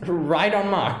 she's right on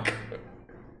mark.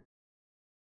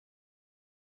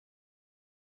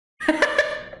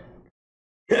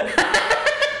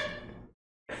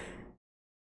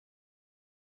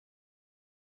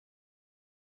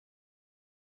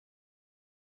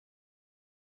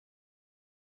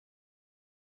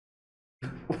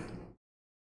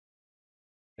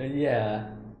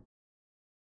 Yeah.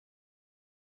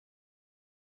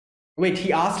 Wait,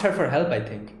 he asked her for help, I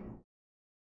think.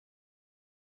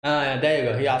 Yeah, there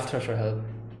you go. He asked her for help.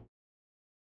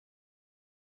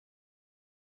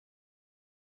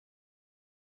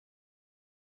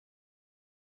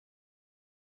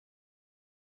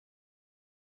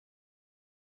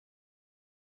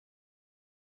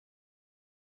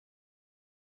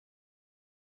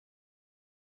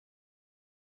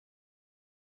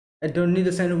 I don't need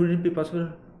the sign. Would it be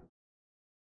possible?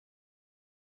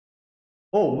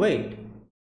 Oh, wait.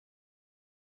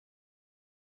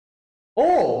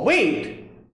 Oh, wait.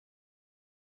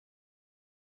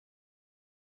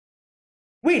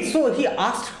 Wait, so he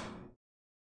asked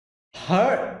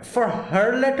her for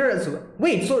her letter as well.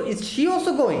 Wait, so is she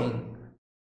also going?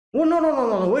 Oh, no, no, no,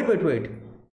 no, no. Wait, wait, wait.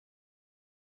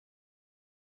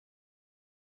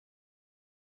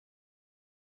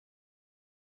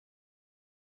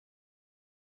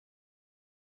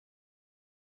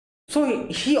 So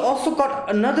he also got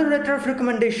another letter of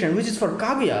recommendation, which is for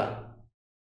Kaguya.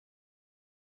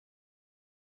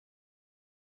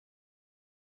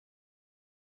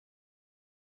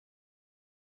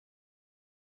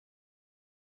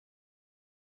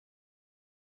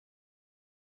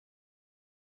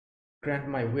 Grant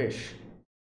my wish.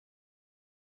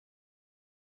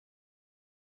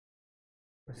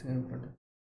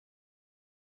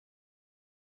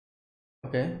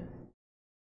 Okay.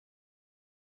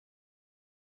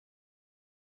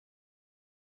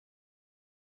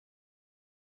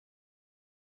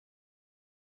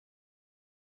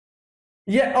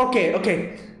 Yeah, okay,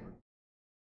 okay.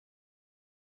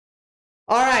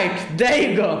 All right, there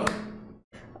you go.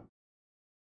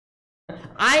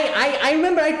 I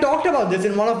remember I talked about this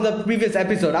in one of the previous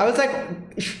episodes. I was like,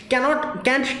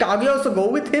 can't Kaguya also go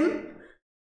with him?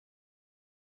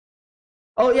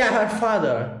 Oh yeah, her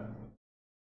father.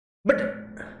 But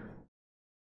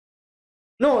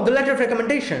no, the letter of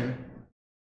recommendation.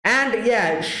 And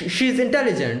yeah, she's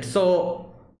intelligent,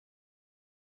 so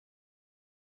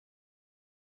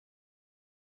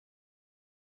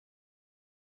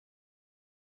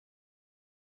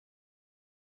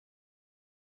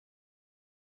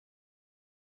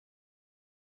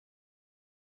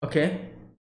okay.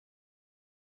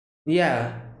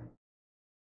 Yeah.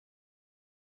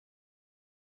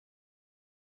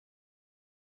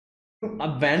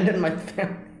 Abandon my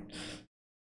family.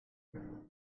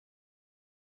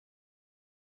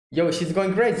 Yo, she's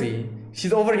going crazy.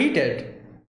 She's overheated.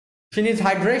 She needs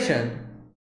hydration.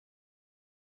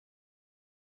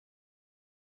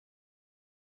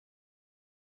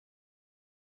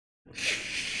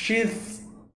 She's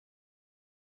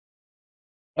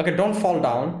okay. Don't fall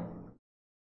down.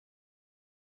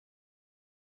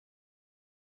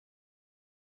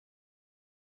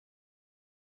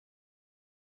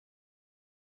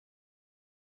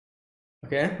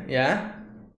 Okay, yeah.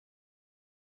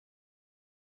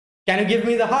 Can you give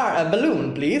me the heart, a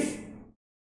balloon, please?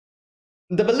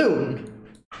 The balloon.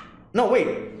 No, wait.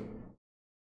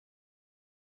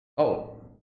 Oh.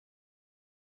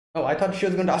 Oh, I thought she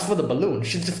was going to ask for the balloon.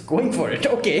 She's just going for it.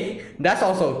 Okay, that's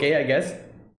also okay, I guess.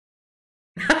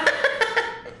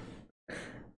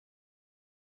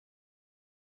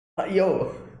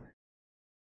 Yo.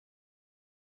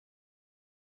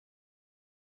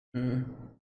 Mm.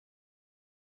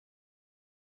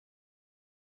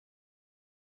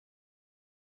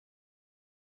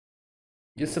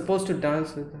 You're supposed to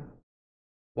dance with her.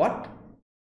 What?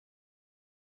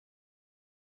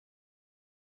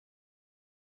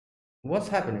 What's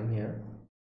happening here?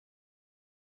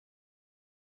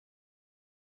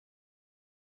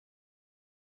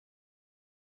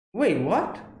 Wait,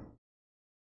 what?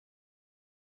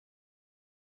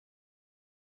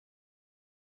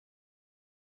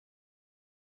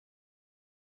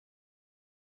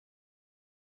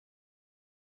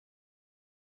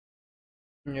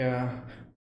 Yeah.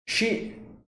 She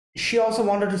she also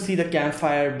wanted to see the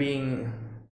campfire being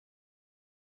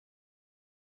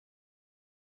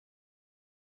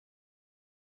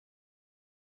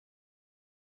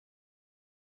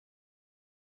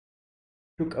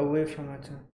took away from her.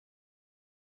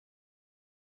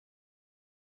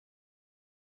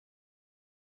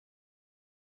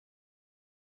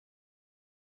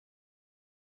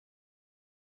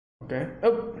 Okay.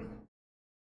 Oh.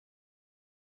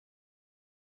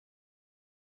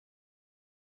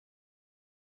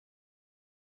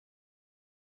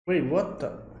 Wait, what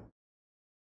the?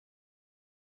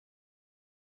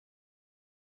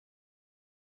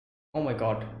 Oh my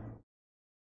god.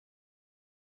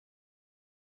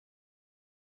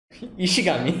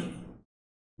 Ishigami.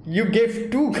 You gave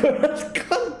two girls.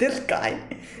 God, this guy.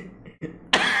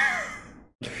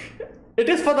 It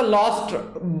is for the lost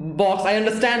box, I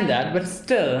understand that, but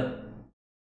still.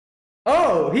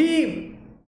 Oh, he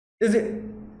is it?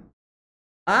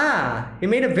 Ah, he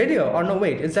made a video. Or no,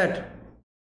 wait, is that?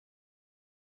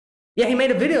 Yeah, he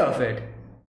made a video of it.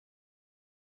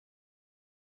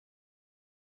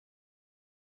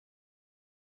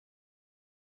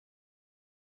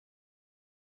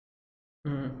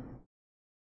 Mm.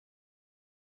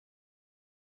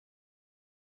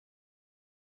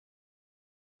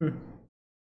 Hmm.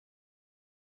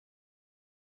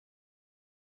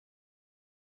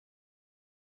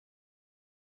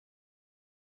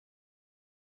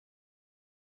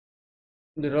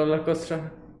 The roller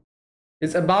coaster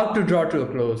is about to draw to a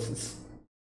close.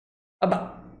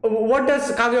 About what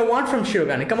does Kaguya want from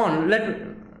Shirogane? Come on, let.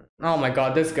 Oh my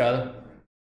god, this girl.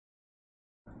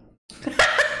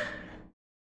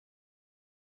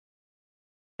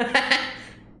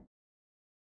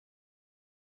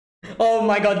 Oh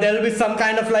my god, there'll be some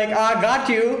kind of like, ah, got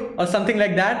you, or something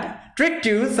like that. Tricked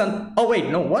you, some. Oh wait,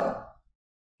 no, what?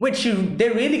 Wait, they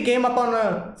really came up on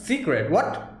a secret.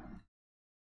 What?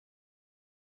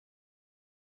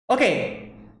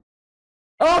 Okay.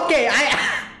 Okay,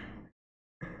 I.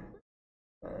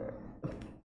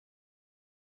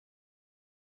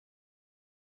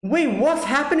 Wait, what's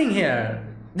happening here?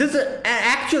 This is an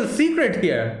actual secret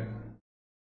here.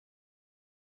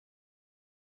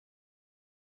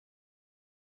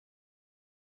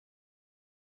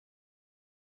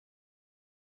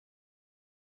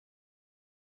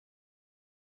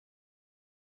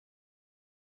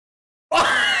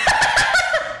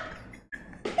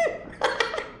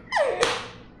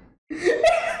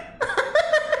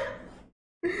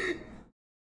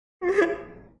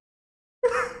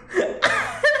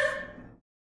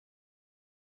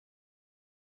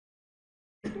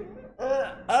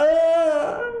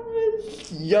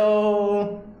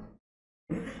 Yo,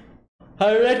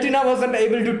 her retina wasn't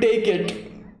able to take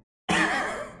it.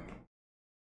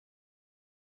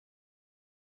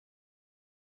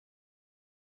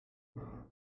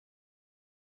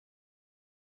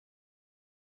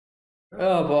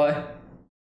 Oh boy.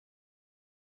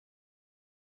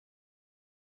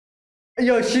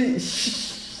 Yo,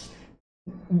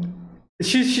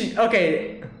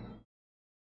 okay.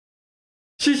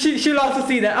 She'll also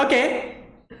see that. Okay.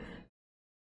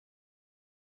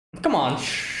 Come on,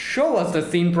 show us the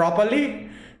scene properly.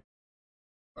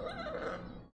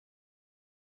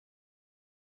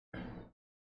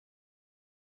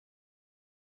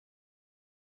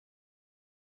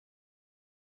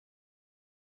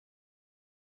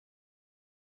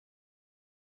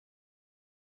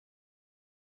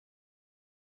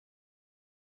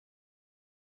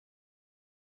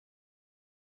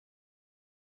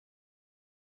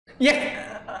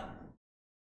 Yeah.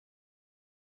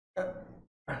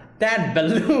 That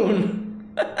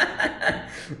balloon.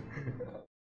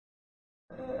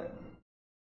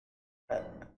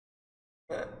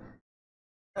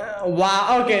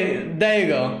 Wow, okay, there you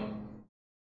go.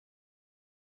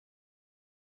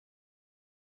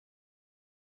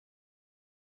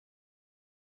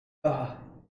 Oh,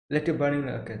 let your burning.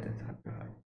 Okay, that's hard.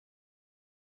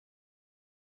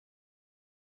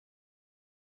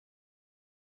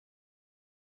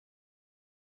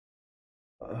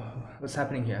 What's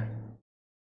happening here?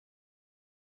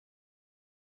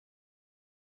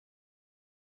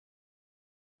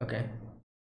 Okay.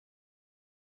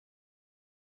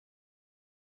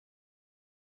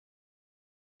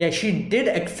 Yeah, she did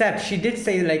accept. She did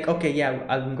say like, okay, yeah,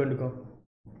 I'm going to go.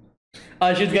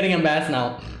 Oh, she's getting embarrassed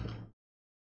now.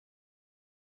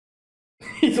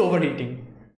 He's overeating.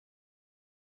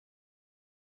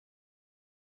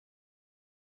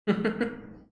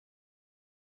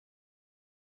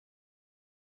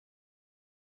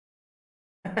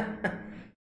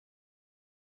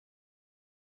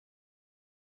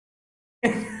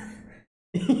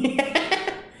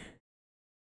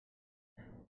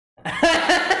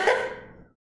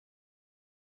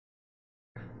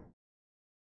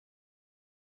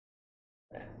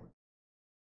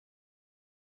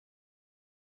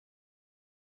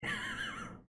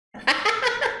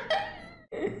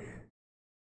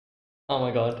 Oh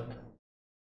my god.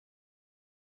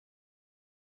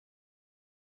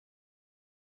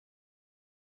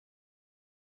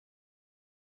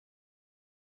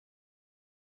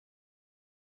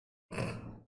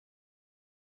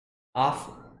 Off.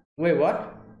 Wait,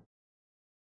 what?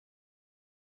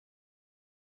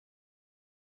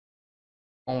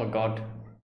 Oh my god.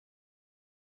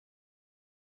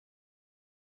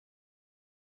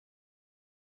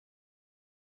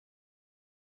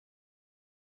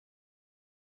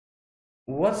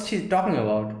 What's she talking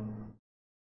about?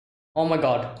 Oh my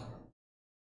god.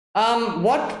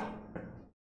 What?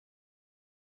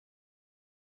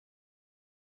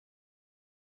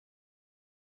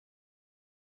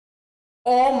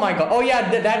 Oh my god. Oh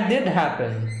yeah, that did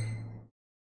happen.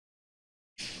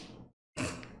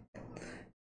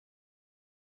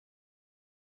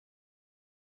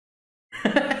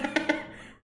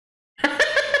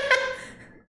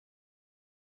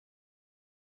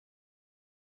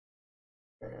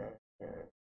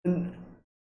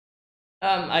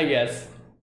 I guess.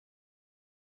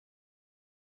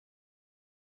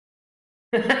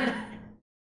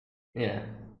 Yeah.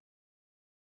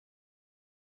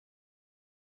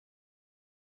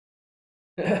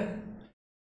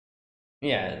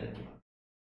 Yeah.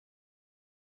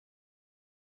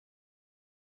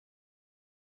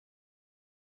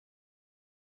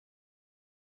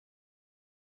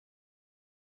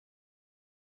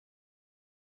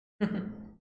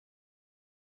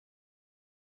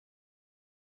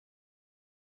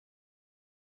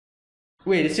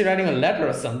 Wait, is she writing a letter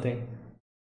or something?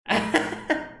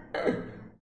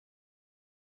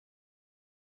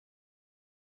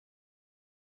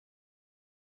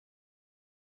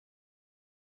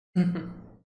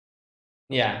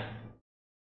 Yeah.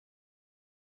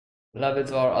 Love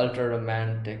is war ultra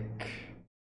romantic.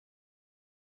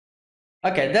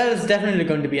 Okay, that is definitely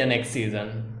going to be a next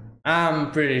season.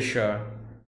 I'm pretty sure.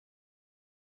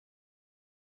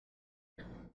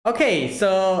 Okay,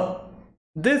 so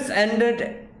this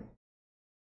ended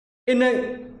in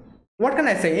a, what can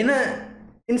I say,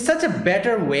 in such a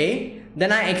better way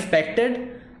than I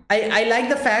expected. I like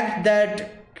the fact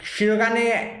that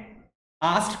Shirogane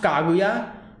asked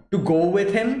Kaguya to go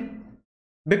with him,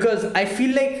 because I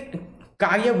feel like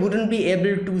Kaguya wouldn't be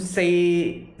able to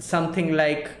say something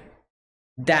like,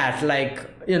 that, like,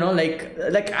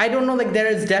 like I don't know, like there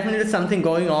is definitely something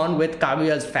going on with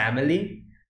Kaguya's family,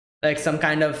 like some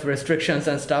kind of restrictions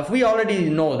and stuff. We already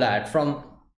know that from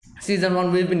season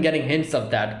 1. We've been getting hints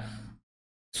of that.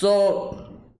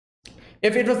 So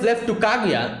if it was left to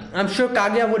Kaguya, I'm sure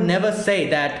Kaguya would never say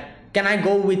that, can I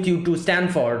go with you to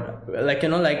Stanford, like,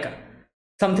 like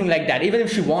something like that. Even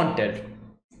if she wanted,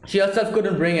 she herself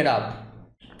couldn't bring it up.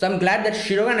 So I'm glad that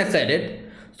Shirogane said it,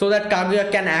 so that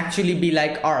Kaguya can actually be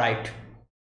like, all right,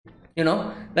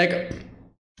 like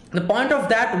the point of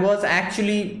that was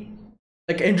actually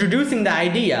like introducing the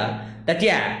idea that,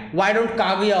 yeah, why don't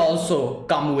Kaguya also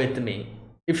come with me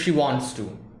if she wants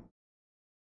to.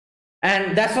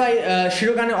 And that's why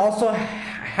Shirogane also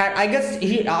had, I guess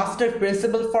he asked her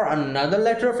principal for another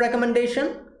letter of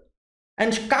recommendation.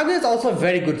 And Kaguya is also a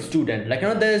very good student, like,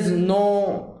 there's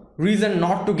no reason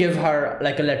not to give her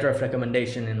like a letter of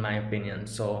recommendation, in my opinion.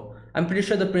 So I'm pretty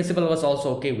sure the principal was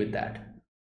also okay with that.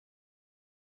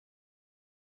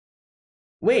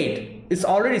 Wait, it's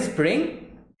already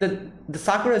spring? The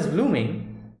sakura is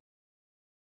blooming.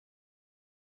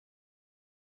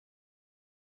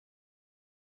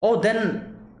 Oh,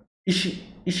 then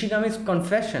Ishigami's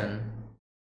confession.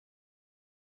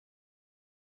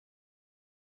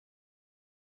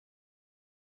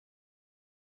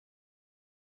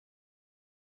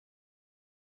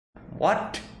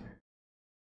 What?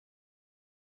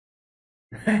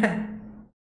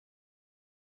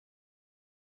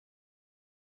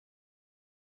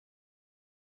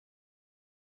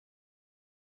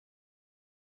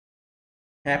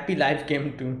 Happy life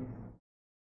came to.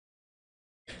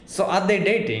 So are they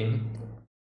dating?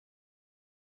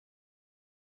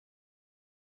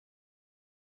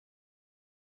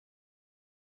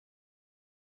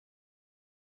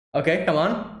 Okay, come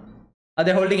on. Are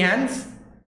they holding hands?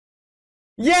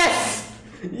 Yes!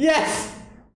 Yes!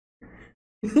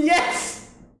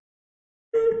 Yes!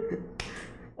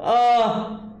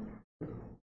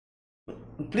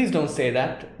 Please don't say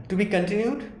that. To be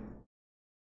continued?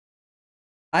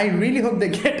 I really hope they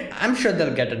get. I'm sure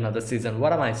they'll get another season.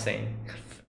 What am I saying?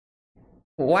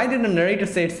 Why did the narrator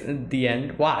say it's at the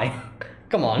end? Why?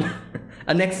 Come on.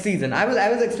 A next season. I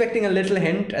was expecting a little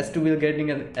hint as to we're getting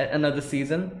another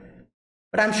season.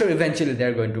 But I'm sure eventually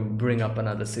they're going to bring up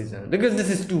another season, because this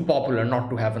is too popular not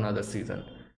to have another season.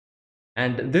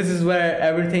 And this is where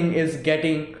everything is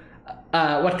getting,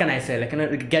 what can I say,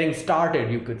 like, getting started,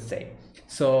 you could say.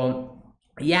 So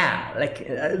yeah,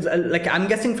 like I'm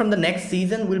guessing from the next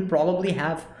season we'll probably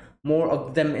have more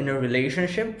of them in a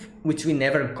relationship, which we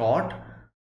never got,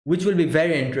 which will be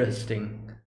very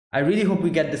interesting. I really hope we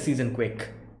get the season quick,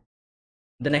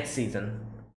 the next season.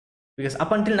 Because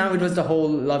up until now, it was the whole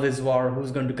love is war,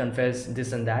 who's going to confess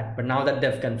this and that. But now that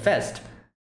they've confessed,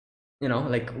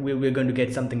 like we're going to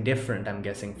get something different, I'm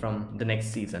guessing, from the next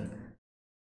season.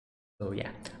 So yeah.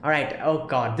 All right. Oh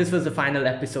God, this was the final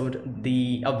episode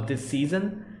of this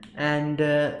season. And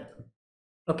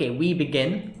okay, we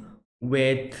begin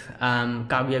with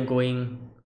Kaguya going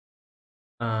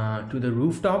to the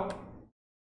rooftop.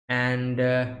 And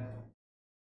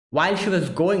while she was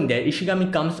going there,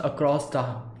 Ishigami comes across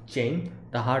the chain,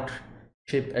 the heart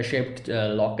shaped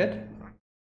locket,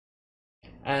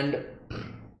 and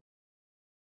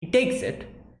he takes it.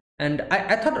 And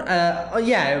I thought, oh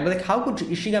yeah, like how could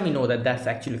Ishigami know that that's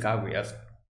actually Kaguya's?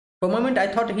 For a moment I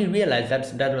thought he realized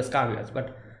that was Kaguya's,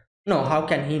 but no, how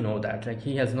can he know that? Like,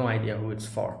 he has no idea who it's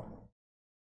for.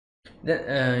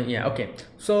 Then yeah, okay,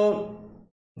 so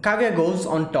Kaguya goes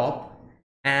on top,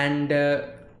 and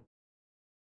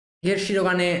here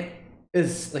Shirogane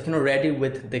is, like, ready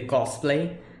with the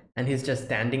cosplay, and he's just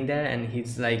standing there, and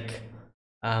he's like,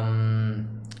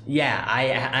 yeah,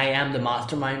 I am the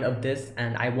mastermind of this,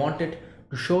 and I wanted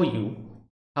to show you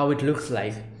how it looks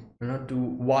like, to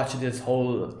watch this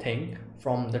whole thing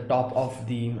from the top of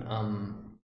the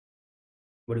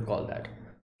what do you call that,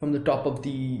 from the top of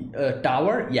the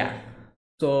tower. Yeah.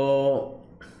 So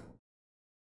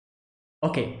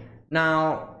okay,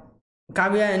 now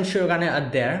Kaguya and Shirogane are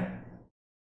there,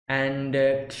 and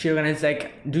Shirogane is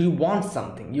like, do you want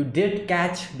something? You did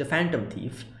catch the phantom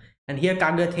thief. And here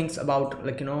Kaguya thinks about,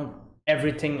 like,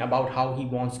 everything about how she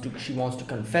wants to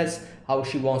confess, how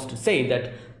she wants to say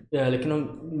that, like,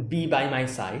 be by my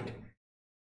side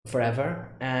forever,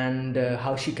 and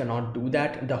how she cannot do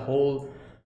that. The whole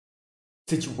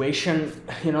situation,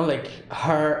 like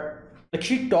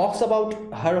she talks about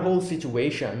her whole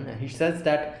situation, and she says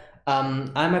that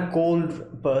I'm a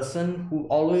cold person who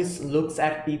always looks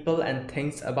at people and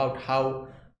thinks about how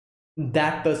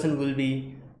that person will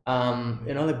be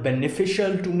like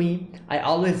beneficial to me. I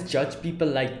always judge people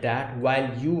like that,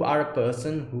 while you are a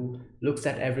person who looks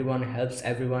at everyone, helps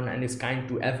everyone, and is kind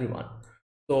to everyone.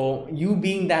 So you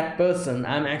being that person,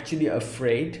 I'm actually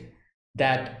afraid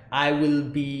that I will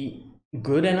be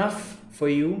good enough for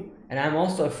you, and I'm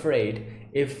also afraid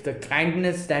if the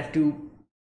kindness that you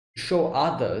show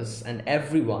others and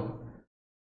everyone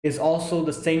is also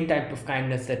the same type of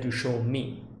kindness that you show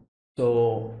me.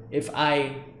 So if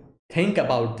I think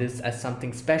about this as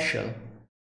something special,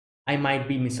 I might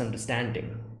be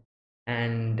misunderstanding.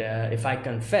 And if I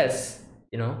confess,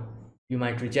 you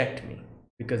might reject me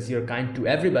because you're kind to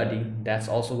everybody. That's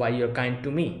also why you're kind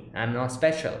to me. I'm not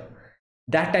special.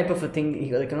 That type of a thing,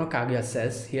 Kaguya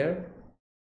says here.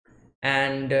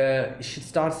 And she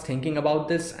starts thinking about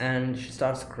this and she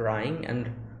starts crying,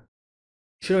 and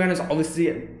Shirogane is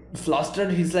obviously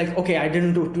flustered. He's like, okay, I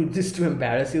didn't do this to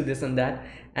embarrass you, this and that.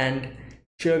 And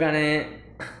Shirogane,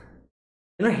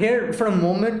 here for a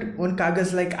moment when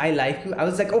Kaga's like, I like you, I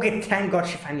was like, okay, thank God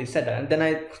she finally said that. And then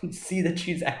I see that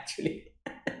she's actually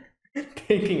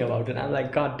thinking about it. I'm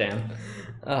like, God damn.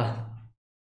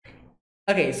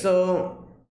 Okay, so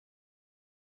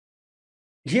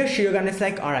here Shirogane is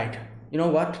like, all right, you know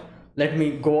what? Let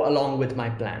me go along with my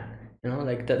plan.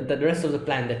 Like the rest of the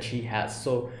plan that she has.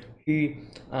 So he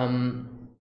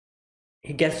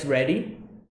gets ready,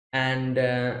 and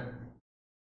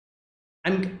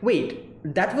wait,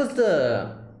 that was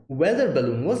the weather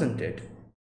balloon, wasn't it?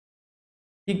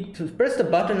 He pressed the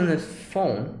button on his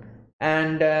phone,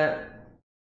 and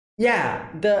yeah,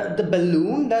 the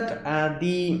balloon that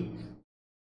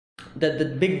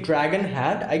the big dragon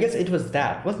had, I guess it was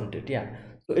that, wasn't it? Yeah.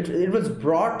 So it was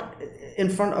brought in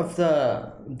front of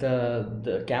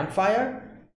the campfire.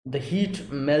 The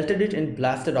heat melted it and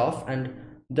blasted off, and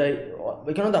the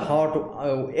the hot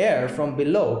air from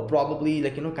below probably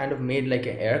kind of made like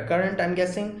an air current, I'm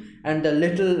guessing, and the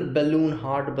little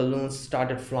hard balloons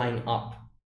started flying up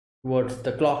towards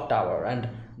the clock tower and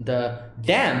the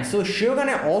dam. So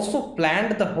Shirogane also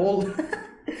planned the whole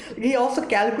he also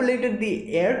calculated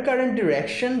the air current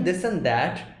direction, this and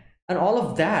that, and all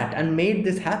of that, and made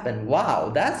this happen. Wow,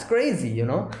 that's crazy.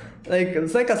 Like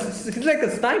he's like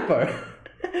a sniper.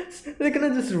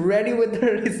 Just ready with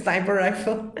his sniper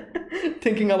rifle,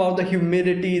 thinking about the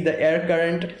humidity, the air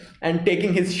current, and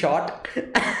taking his shot.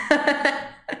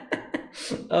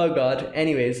 Oh God.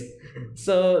 Anyways,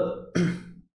 so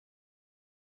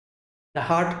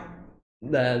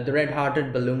the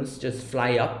red-hearted balloons just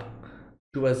fly up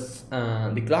towards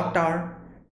the clock tower,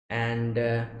 and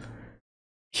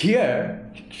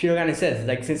here Shirogane says,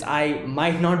 like, since I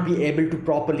might not be able to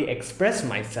properly express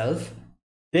myself,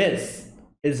 this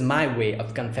is my way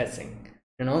of confessing.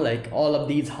 Like all of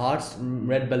these hearts,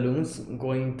 red balloons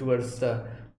going towards the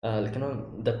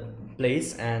the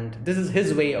place, and this is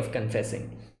his way of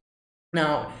confessing.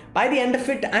 Now by the end of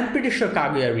it, I'm pretty sure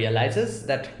Kaguya realizes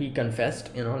that he confessed,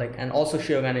 and also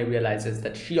Shirogane realizes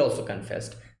that she also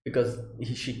confessed, because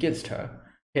she kissed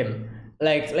him.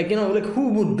 Like who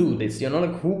would do this?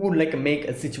 Like who would make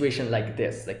a situation like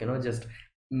this? Just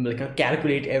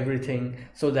calculate everything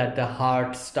so that the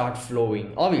heart start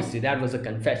flowing. Obviously that was a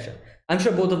confession. I'm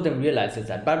sure both of them realizes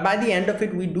that, but by the end of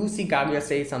it we do see Kaguya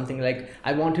say something like,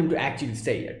 I want him to actually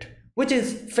say it, which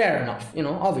is fair enough.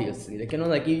 Obviously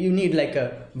you need like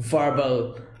a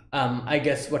verbal I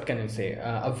guess, what can you say,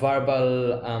 a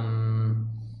verbal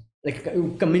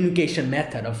communication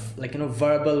method of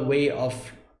verbal way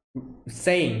of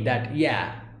saying that,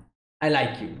 yeah, I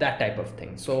like you, that type of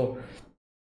thing. So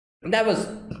that was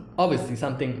obviously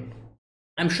something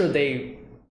I'm sure they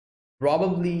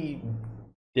probably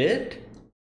did.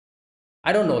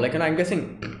 I don't know, and I'm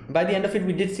guessing by the end of it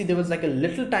we did see there was like a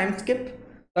little time skip.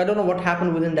 I don't know what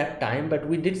happened within that time, but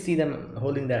we did see them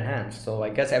holding their hands, so I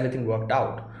guess everything worked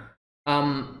out.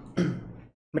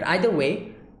 But either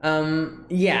way,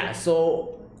 yeah,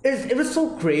 so it was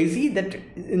so crazy that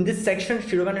in this section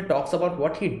Shirogane talks about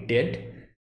what he did.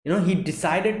 He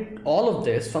decided all of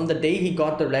this from the day he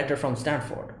got the letter from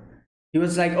Stanford. He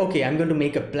was like, okay, I'm going to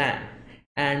make a plan,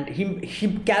 and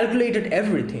he calculated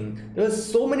everything. There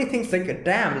was so many things,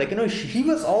 damn, he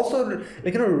was also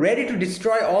ready to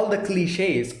destroy all the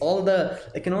cliches, all the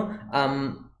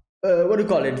what do you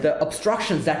call it, the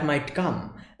obstructions that might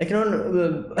come.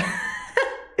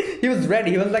 He was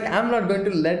ready. He was like, I'm not going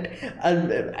to let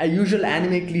a usual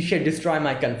anime cliche destroy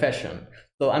my confession.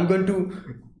 So I'm going to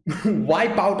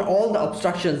wipe out all the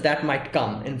obstructions that might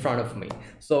come in front of me.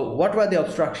 So what were the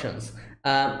obstructions?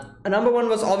 Number one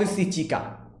was obviously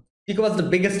Chika. Chika was the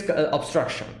biggest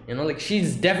obstruction, you know, like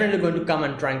she's definitely going to come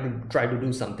and try to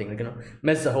do something, like, you know,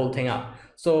 mess the whole thing up.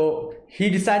 So he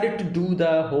decided to do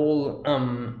the whole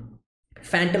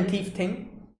phantom thief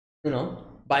thing, you know,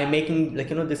 by making, like,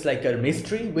 you know, this like a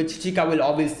mystery which Chika will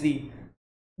obviously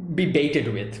be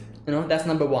baited with, you know. That's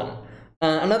number one.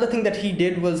 Another thing that he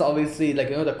did was obviously, like,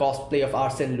 you know, the cosplay of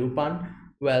Arsène Lupin.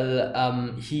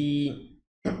 Well, he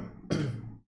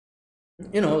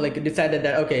you know, like decided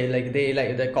that okay, like they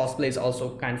like the cosplay is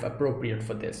also kind of appropriate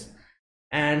for this.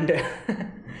 And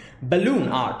balloon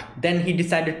art, then he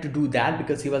decided to do that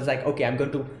because he was like, okay, I'm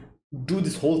going to do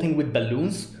this whole thing with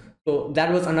balloons. So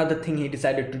that was another thing he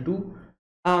decided to do.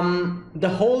 The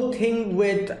whole thing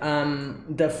with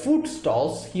the food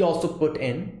stalls he also put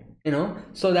in, you know,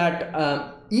 so that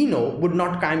Ino would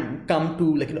not come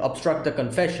to, like, you know, obstruct the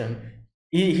confession.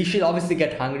 He should obviously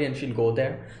get hungry and she'll go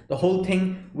there. The whole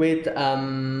thing with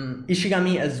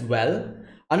Ishigami as well.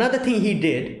 Another thing he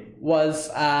did was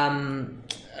the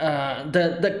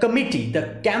committee,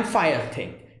 the campfire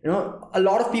thing. You know, a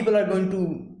lot of people are going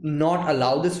to not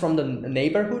allow this from the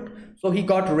neighborhood. So he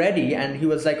got ready and he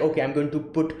was like, okay, I'm going to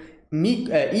put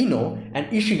Ino and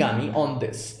Ishigami on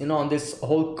this, you know, on this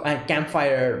whole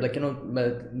campfire, like, you know,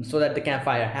 so that the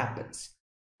campfire happens.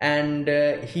 And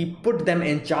he put them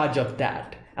in charge of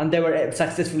that, and they were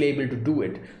successfully able to do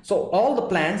it. So all the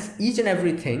plans, each and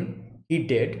everything he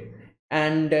did,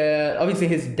 and obviously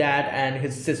his dad and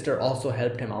his sister also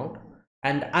helped him out.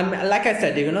 And I'm like I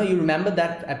said, you know, you remember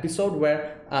that episode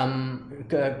where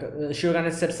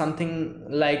Shirogane said something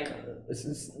like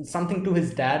something to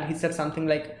his dad. He said something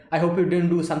like, I hope you didn't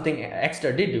do something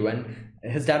extra, did you? And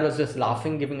his dad was just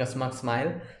laughing, giving a smug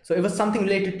smile. So it was something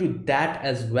related to that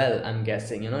as well, I'm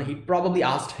guessing. You know, he probably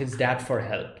asked his dad for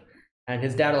help, and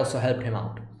his dad also helped him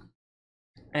out.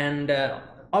 And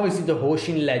obviously the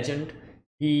Hoshin legend,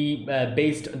 he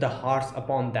based the hearts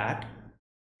upon that.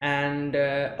 And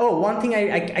oh, one thing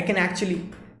I can actually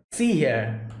see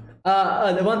here,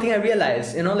 the one thing I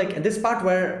realized, you know, like this part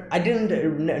where I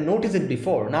didn't notice it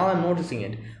before, now I'm noticing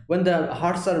it. When the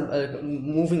hearts are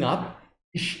moving up,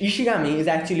 Ishigami is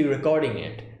actually recording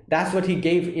it. That's what he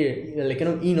gave, like, you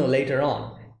know, Ino later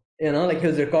on, you know, like he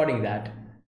was recording that.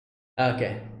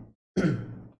 Okay.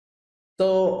 So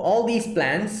all these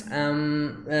plans,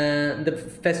 the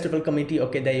festival committee,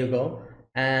 okay, there you go.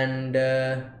 And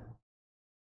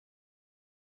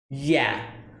yeah,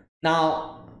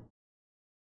 now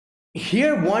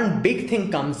here one big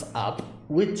thing comes up,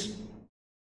 which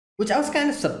I was kind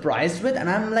of surprised with, and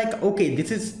I'm like, okay,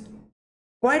 this is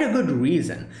quite a good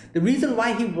reason. The reason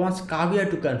why he wants Kaguya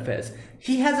to confess,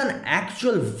 he has an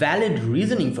actual valid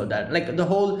reasoning for that. Like the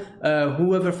whole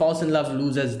whoever falls in love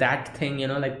loses, that thing, you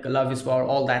know, like love is war,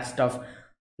 all that stuff.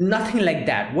 Nothing like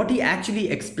that. What he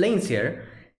actually explains here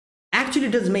actually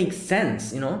does make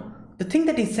sense, you know. The thing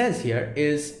that he says here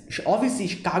is, obviously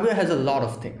Kaguya has a lot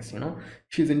of things, you know.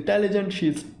 She's intelligent,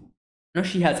 she's, you know,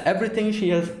 she has everything, she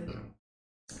has,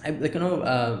 like, you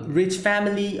know, rich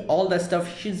family, all that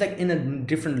stuff. She's like in a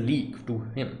different league to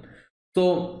him.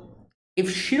 So if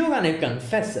Shirogane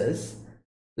confesses,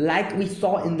 like we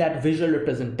saw in that visual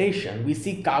representation, we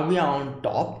see Kaguya on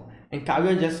top and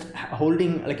Kaguya just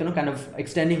holding, like, you know, kind of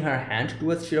extending her hand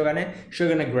towards Shirogane,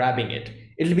 Shirogane grabbing it.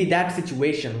 It'll be that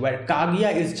situation where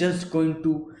Kaguya is just going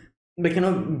to, like, you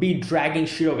know, be dragging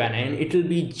Shirogane, and it'll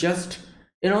be just,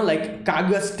 you know, like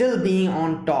Kaguya still being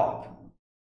on top.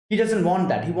 He doesn't want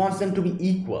that. He wants them to be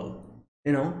equal,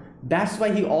 you know. That's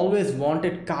why he always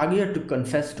wanted Kaguya to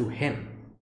confess to him,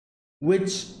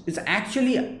 which is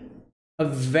actually a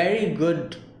very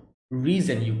good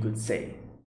reason, you could say.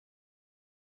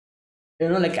 You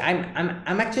know, like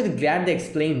I'm actually glad they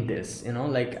explained this, you know,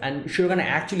 like, and Shirogane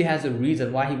actually has a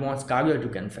reason why he wants Kaguya to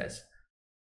confess.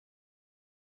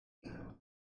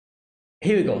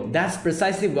 Here we go. That's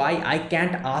precisely why I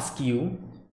can't ask you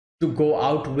to go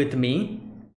out with me.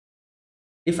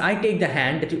 If I take the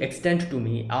hand that you extend to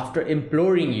me after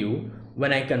imploring you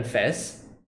when I confess,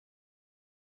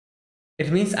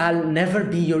 it means I'll never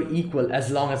be your equal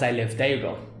as long as I live. There you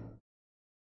go.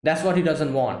 That's what he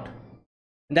doesn't want.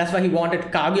 And that's why he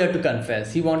wanted Kaguya to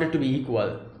confess. He wanted to be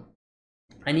equal.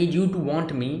 I need you to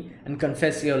want me and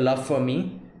confess your love for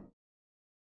me.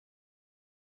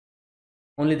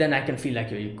 Only then I can feel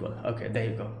like you're equal. Okay,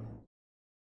 there you go.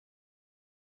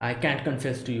 I can't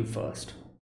confess to you first.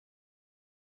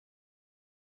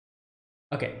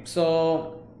 Okay,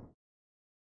 so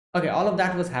okay, all of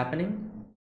that was happening.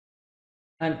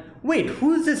 And wait,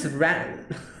 who is this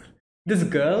this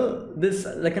girl? This,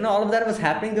 like, you know, all of that was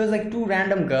happening. There was like two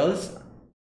random girls.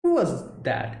 Who was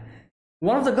that?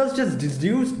 One of the girls just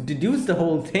deduced the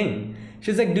whole thing.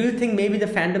 She's like, do you think maybe the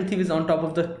phantom thief is on top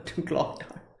of the clock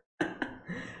tower?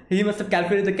 He must have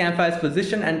calculated the campfire's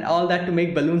position and all that to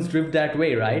make balloons drift that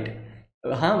way, right?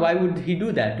 Huh? Why would he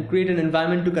do that? To create an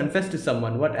environment to confess to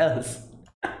someone. What else?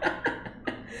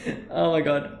 Oh my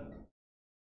god.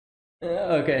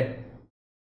 Okay.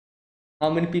 How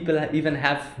many people even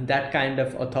have that kind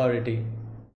of authority?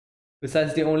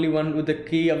 Besides, the only one with the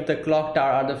key of the clock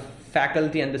tower are the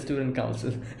faculty and the student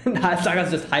council.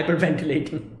 Saga's just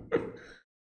hyperventilating.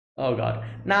 Oh god.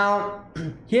 Now,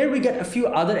 here we get a few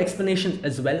other explanations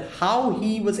as well, how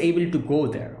he was able to go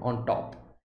there on top.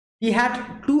 He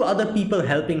had two other people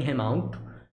helping him out.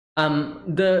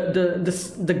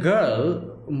 The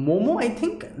girl, Momo, I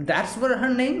think that's what her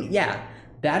name. Yeah,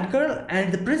 that girl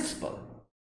and the principal.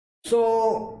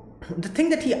 So the thing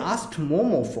that he asked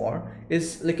Momo for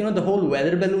is like, the whole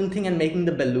weather balloon thing and making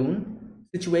the balloon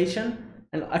situation.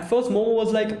 And at first Momo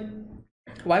was like,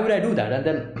 why would I do that? And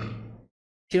then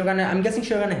Shirogane, I'm guessing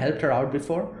Shirogane helped her out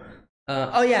before.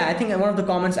 Oh yeah, I think one of the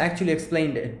comments actually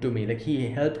explained it to me, like he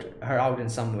helped her out in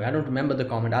some way. I don't remember the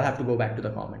comment. I'll have to go back to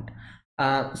the comment.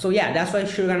 So yeah, that's why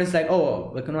Shirogane is like,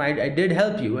 oh, like, I did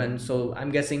help you. And so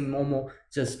I'm guessing Momo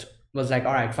just was like,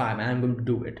 all right, fine, I'm going to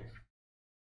do it.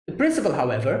 The principal,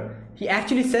 however, he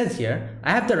actually says here,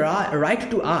 I have the right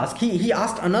to ask. He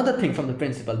asked another thing from the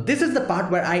principal. This is the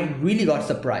part where I really got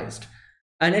surprised.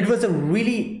 And it was a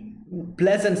really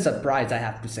pleasant surprise, I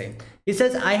have to say. He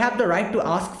says, I have the right to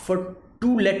ask for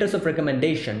 2 letters of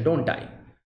recommendation, don't I?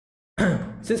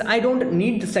 Since I don't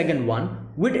need the second one,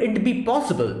 would it be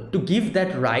possible to give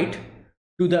that right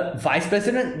to the vice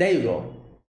president? There you go.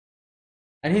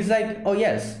 And he's like, oh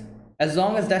yes, as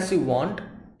long as that's what you want,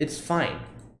 it's fine.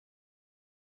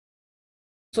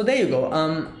 So there you go.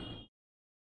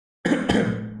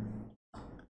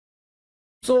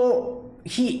 So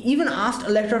he even asked a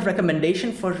letter of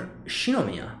recommendation for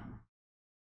Shinomiya.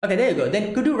 Okay, there you go.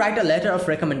 Then could you write a letter of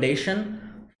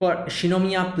recommendation for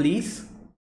Shinomiya, please?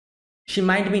 She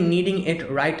might be needing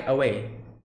it right away.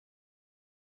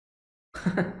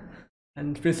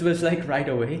 And the principal's like, right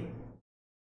away.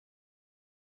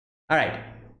 All right.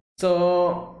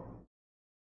 So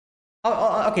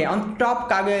okay, on top,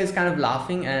 Kaguya is kind of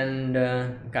laughing, and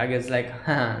Kaguya is like,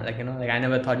 huh, like, like I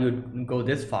never thought you'd go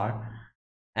this far.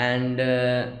 And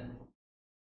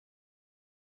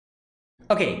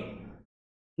okay,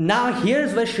 now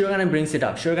here's where Shirogane brings it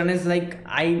up. Shirogane is like,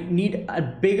 I need a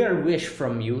bigger wish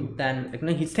from you than,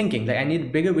 like, he's thinking like, I need a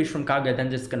bigger wish from Kaguya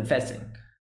than just confessing.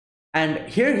 And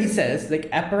here he says, like,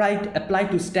 apply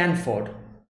to Stanford,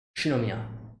 Shinomiya.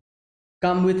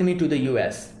 Come with me to the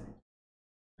US.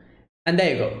 And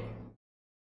there you go.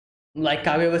 Like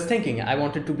Kaguya was thinking, I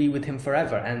wanted to be with him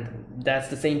forever. And that's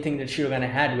the same thing that Shirogane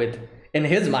had in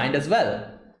his mind as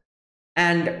well.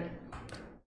 And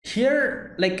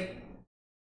here, like,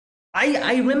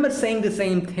 I remember saying the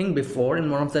same thing before in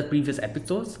one of the previous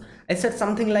episodes. I said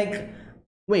something like,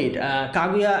 wait,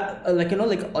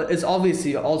 Kaguya, is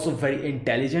obviously also very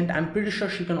intelligent. I'm pretty sure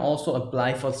she can also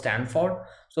apply for Stanford.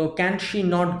 So can she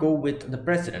not go with the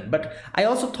president? But I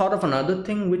also thought of another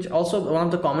thing, which also one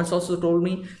of the comments also told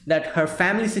me, that her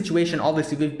family situation,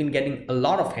 obviously we've been getting a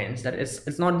lot of hints that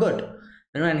it's not good.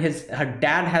 And her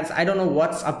dad has, I don't know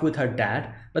what's up with her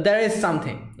dad, but there is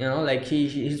something, like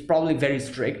he's probably very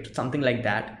strict, something like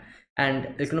that.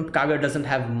 And Kaguya doesn't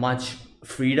have much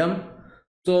freedom.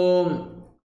 So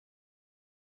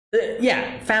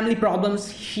yeah, family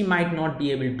problems, she might not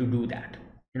be able to do that,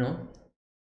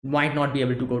 might not be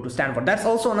able to go to Stanford. That's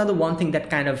also another one thing that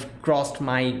kind of crossed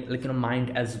my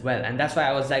mind as well. And that's why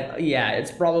I was like, yeah,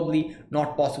 it's probably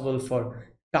not possible for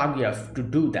Kaguya to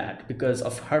do that because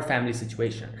of her family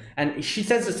situation. And she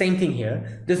says the same thing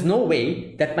here. There's no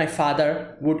way that my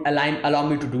father would allow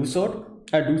me to do so.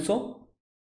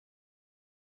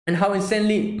 And how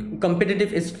insanely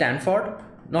competitive is Stanford?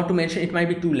 Not to mention, it might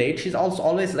be too late. She's also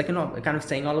always kind of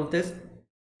saying all of this.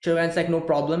 Shirogane's like, no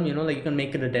problem, like you can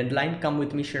make it a deadline. Come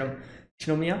with me,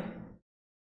 Shinomiya.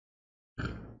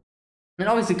 And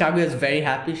obviously Kaguya is very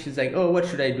happy. She's like, oh, what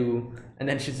should I do? And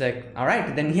then she's like, all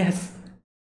right, then yes.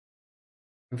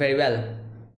 Very well.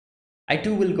 I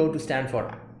too will go to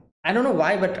Stanford. I don't know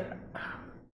why, but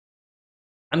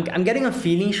I'm getting a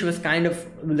feeling she was kind of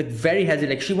like very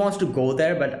hesitant. Like she wants to go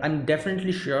there, but I'm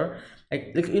definitely sure.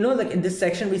 Like in this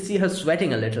section we see her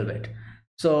sweating a little bit.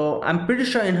 So I'm pretty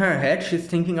sure in her head she's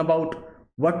thinking about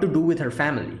what to do with her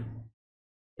family.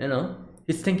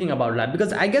 She's thinking about that,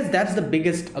 because I guess that's the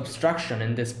biggest obstruction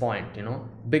in this point.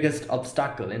 Biggest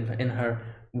obstacle in her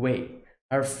way.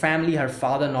 Her family, her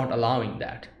father not allowing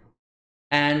that.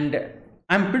 And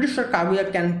I'm pretty sure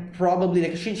Kaguya can probably,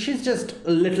 like, she's just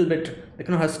a little bit, like,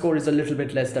 her score is a little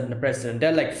bit less than the president.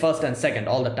 They're like first and second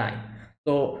all the time.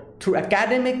 So through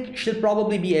academic, she'll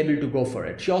probably be able to go for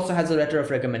it. She also has a letter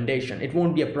of recommendation. It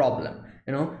won't be a problem.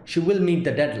 She will meet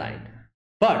the deadline.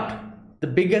 But the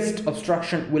biggest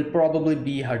obstruction will probably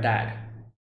be her dad.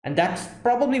 And that's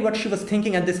probably what she was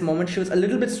thinking at this moment. She was a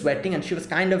little bit sweating and she was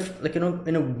kind of like,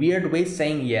 in a weird way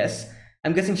saying yes.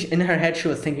 I'm guessing in her head, she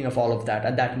was thinking of all of that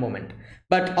at that moment.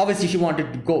 But obviously she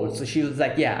wanted to go. So she was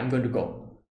like, yeah, I'm going to go.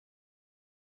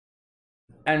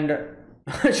 And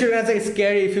she was say it's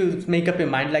scary if you make up your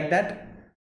mind like that.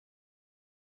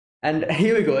 And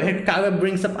here we go. Kaguya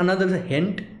brings up another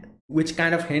hint, which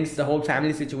kind of hints the whole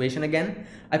family situation again.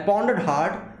 I pondered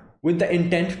hard with the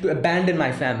intent to abandon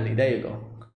my family. There you go.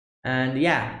 And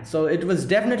yeah, so it was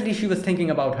definitely, she was thinking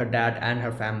about her dad and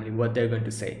her family, what they're going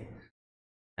to say.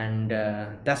 And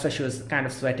that's why she was kind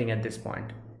of sweating at this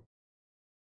point.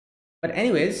 But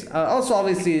anyways, also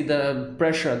obviously the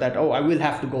pressure that, oh, I will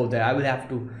have to go there. I will have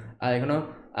to,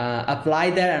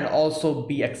 apply there and also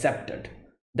be accepted.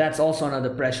 That's also another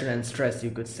pressure and stress,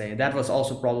 you could say. That was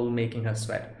also probably making her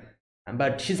sweat.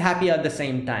 But she's happy at the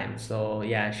same time. So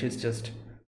yeah, she's just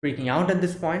freaking out at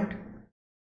this point.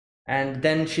 And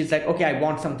then she's like, okay, I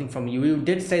want something from you. You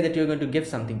did say that you're going to give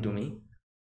something to me.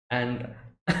 And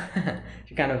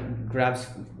she kind of grabs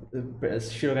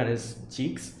Shirogane's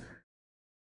cheeks.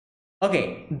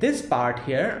 Okay, this part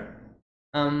here,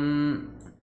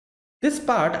 this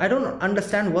part, I don't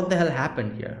understand what the hell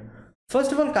happened here.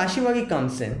 First of all, Kashiwagi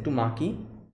comes in to Maki.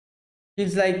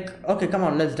 He's like, okay, come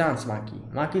on, let's dance, Maki.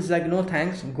 Maki's like, no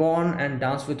thanks, go on and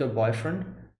dance with your boyfriend.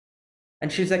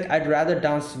 And she's like, I'd rather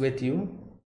dance with you.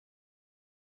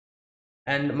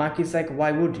 And Maki's like,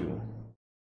 why would you?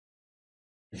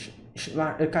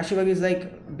 Kashiwagi is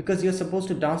like, because you're supposed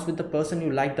to dance with the person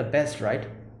you like the best, right?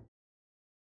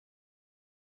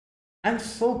 I'm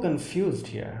so confused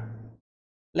here.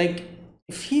 Like,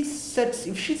 if she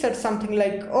said something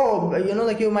like, oh,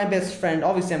 like, you're my best friend,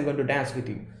 obviously I'm going to dance with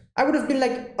you, I would have been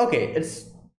like, okay,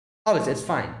 obviously it's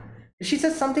fine. If she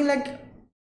says something like,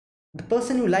 the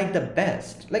person you like the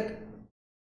best, like,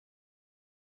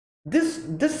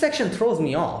 this section throws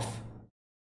me off.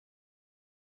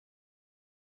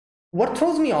 What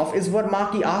throws me off is what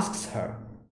Maki asks her.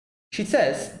 She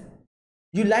says,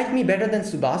 you like me better than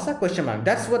Tsubasa? Question mark.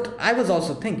 That's what I was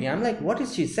also thinking. I'm like, what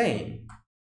is she saying?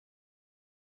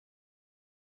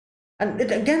 And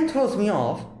it again throws me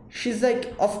off. She's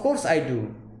like, of course I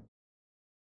do.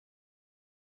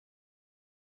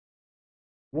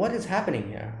 What is happening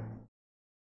here?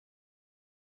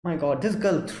 My god, this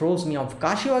girl throws me off.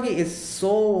 Kashiwagi is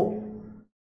so,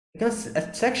 because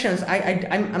at sections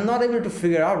I'm not able to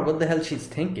figure out what the hell she's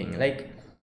thinking. Like,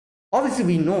 obviously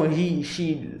we know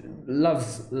she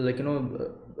loves, like,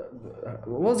 what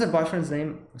was her boyfriend's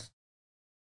name?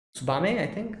 Tsubame, I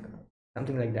think,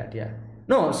 something like that. Yeah,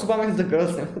 no, Tsubame is the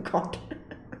girl's name. God.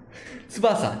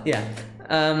 Tsubasa, yeah.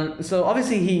 So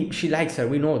obviously she likes her,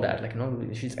 we know that, like,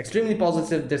 she's extremely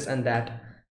positive, this and that.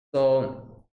 So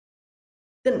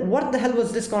then what the hell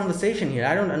was this conversation here?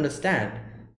 I don't understand.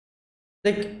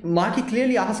 Like, Maki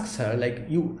clearly asks her, like,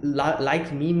 you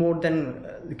like me more than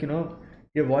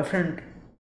your boyfriend?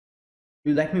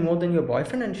 You like me more than your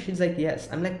boyfriend? And she's like, yes.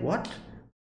 I'm like,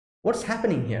 what's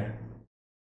happening here?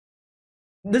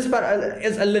 This part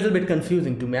is a little bit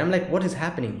confusing to me. I'm like, what is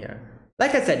happening here?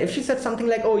 Like I said, if she said something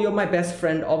like, oh, you're my best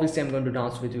friend, obviously I'm going to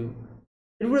dance with you,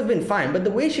 it would have been fine. But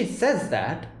the way she says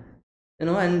that,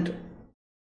 and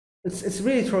it's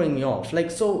really throwing me off.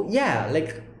 Like, so yeah,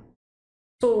 like,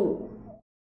 so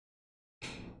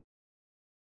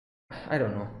I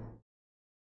don't know.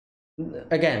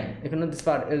 Again, this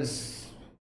part is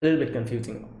a little bit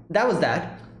confusing. That was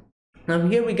that. Now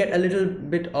here we get a little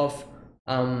bit of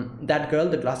that girl,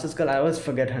 the glasses girl. I always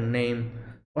forget her name.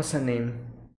 What's her name?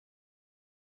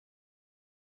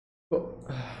 Oh,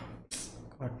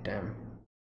 god damn.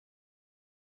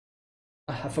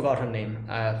 I forgot her name.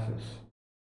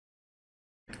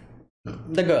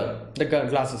 The girl,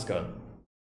 glasses girl,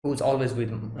 who's always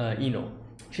with Ino.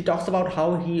 She talks about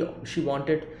how she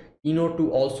wanted Ino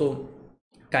to also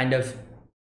kind of,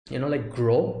 like,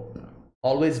 grow,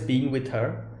 always being with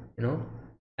her,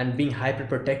 and being hyper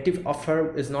protective of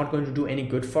her is not going to do any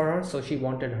good for her. So she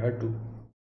wanted her to,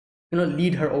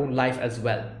 lead her own life as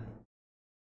well.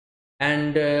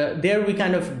 And there we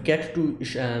kind of get to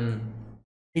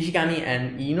Ishigami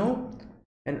and Ino.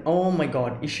 And oh my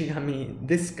god, Ishigami,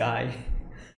 this guy,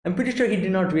 I'm pretty sure he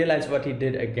did not realize what he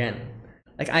did again.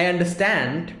 Like, I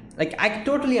understand, like, I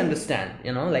totally understand,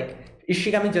 like,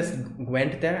 Ishigami just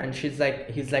went there and he's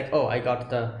like, oh, I got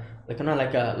the like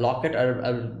like a locket or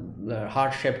a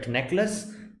heart-shaped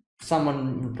necklace.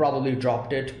 Someone probably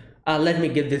dropped it. Let me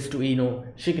give this to Ino.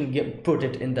 She can put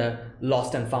it in the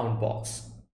lost and found box.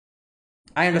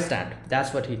 I understand.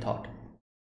 That's what he thought.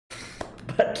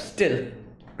 But still,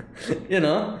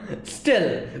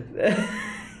 still,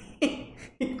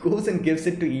 he goes and gives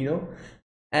it to Ino.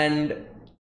 And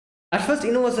at first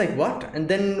Ino was like, what? And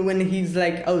then when he's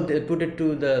like, oh, they put it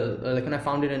to the, like when I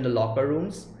found it in the locker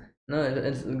rooms, no,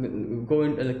 it's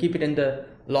go keep it in the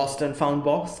lost and found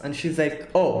box. And she's like,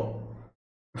 oh,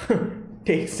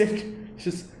 takes it.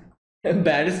 She's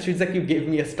embarrassed. She's like, you gave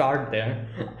me a start there.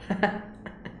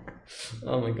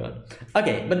 Oh my god.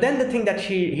 Okay, but then the thing that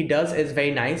he does is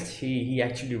very nice. He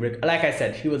actually like I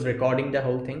said, he was recording the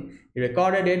whole thing. He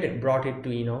recorded it and brought it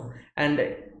to Ino, and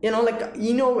like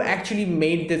Ino actually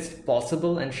made this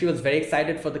possible, and she was very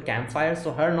excited for the campfire.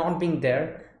 So her not being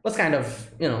there was kind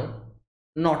of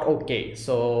not okay.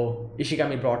 So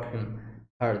Ishigami brought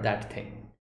her that thing.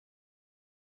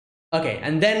 Okay,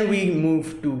 and then we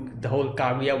move to the whole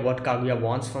Kaguya, what Kaguya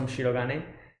wants from Shirogane.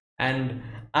 And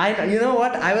you know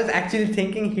what, I was actually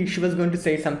thinking she was going to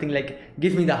say something like,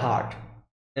 give me the heart.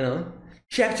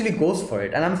 She actually goes for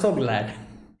it, and I'm so glad.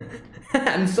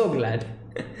 I'm so glad.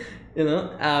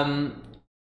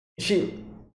 She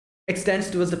extends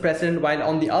towards the president, while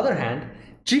on the other hand,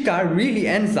 Chika really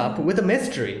ends up with a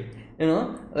mystery.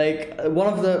 Like one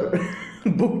of the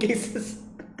bookcases,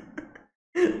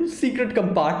 secret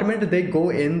compartment, they go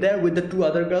in there with the two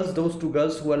other girls, those two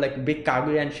girls who are like big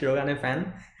Kaguya and Shirogane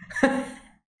fan.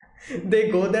 They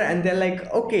go there and they're like,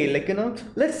 okay, like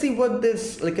let's see what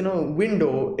this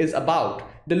window is about.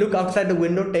 They look outside the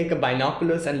window, take a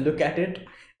binoculars and look at it,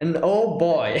 and oh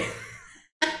boy,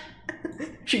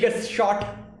 she gets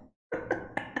shot.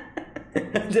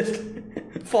 Just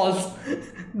falls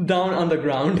down on the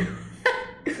ground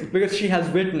because she has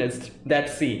witnessed that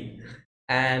scene.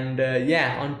 And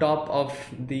yeah, on top of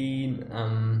the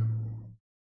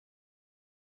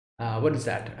what is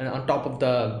that? And on top of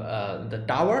the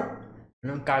tower,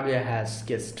 Kaguya has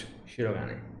kissed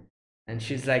Shirogane, and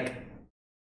she's like,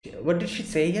 what did she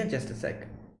say here? Just a sec.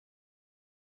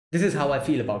 This is how I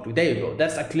feel about you. There you go.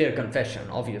 That's a clear confession,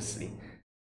 obviously.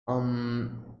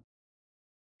 And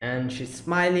she's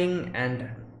smiling,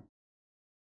 and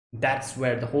that's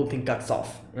where the whole thing cuts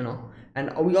off,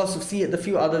 And we also see the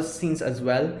few other scenes as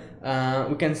well.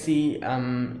 We can see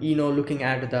Ino looking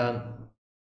at the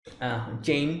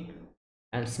chain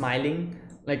and smiling.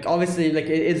 Like obviously, like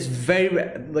it's very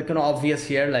obvious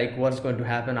here, like what's going to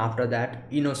happen after that.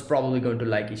 Ino's probably going to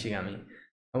like Ishigami,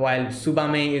 while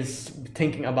Tsubame is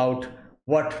thinking about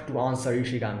what to answer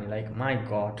Ishigami. Like, my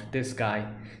god, this guy.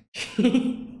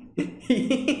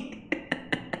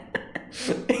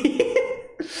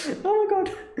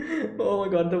 Oh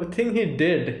my god, the thing he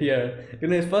did here,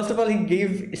 first of all, he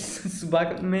gave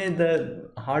Tsubame the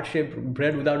heart-shaped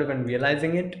bread without even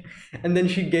realizing it, and then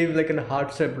she gave like a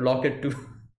heart-shaped locket to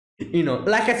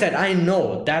like I said, I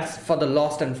know that's for the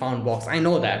lost and found box, I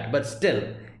know that, but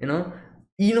still, Ino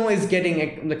is getting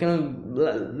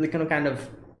kind of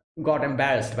got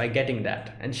embarrassed by getting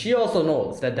that, and she also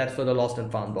knows that that's for the lost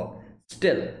and found box.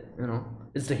 Still,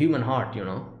 it's the human heart.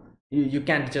 You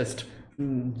can't just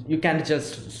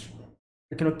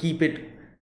keep it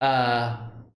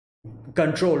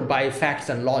controlled by facts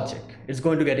and logic. It's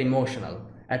going to get emotional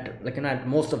at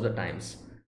most of the times.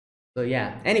 So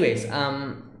yeah, anyways,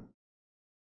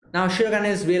 now Shirogane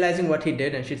is realizing what he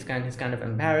did, and he's kind of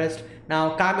embarrassed.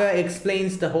 Now Kaga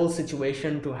explains the whole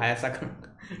situation to Hayasaka,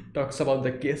 talks about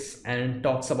the kiss and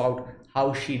talks about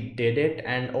how she did it.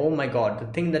 And oh my god, the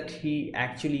thing that he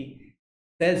actually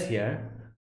says here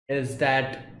is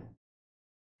that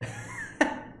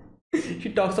she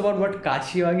talks about what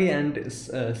Kashiwagi and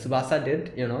Tsubasa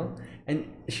did, and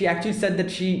she actually said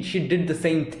that she did the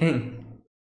same thing.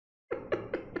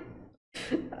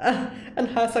 And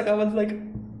Hayasaka was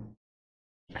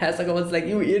like,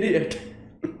 you idiot.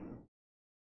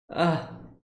 But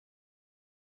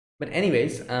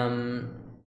anyways,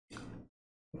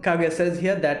 Kaguya says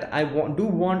here that I do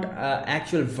want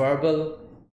actual verbal,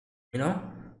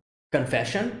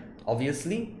 confession,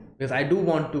 obviously, because I do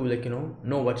want to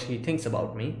know what she thinks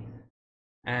about me.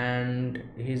 And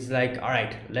he's like, all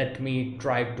right, let me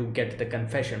try to get the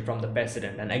confession from the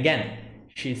president. And again,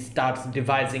 she starts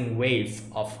devising ways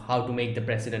of how to make the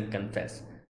president confess.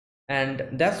 And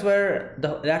that's where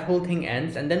that whole thing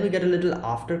ends. And then we get a little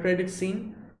after credit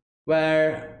scene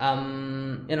where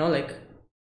like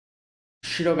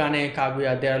Shirogane,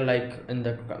 Kaguya, they're like in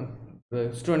the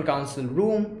student council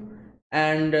room,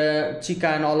 and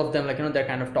Chika and all of them, like, you know, they're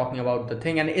kind of talking about the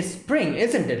thing, and it's spring,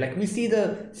 isn't it? Like we see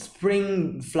the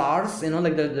spring flowers, you know,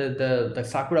 like the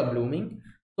sakura blooming.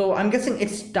 So I'm guessing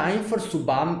it's time for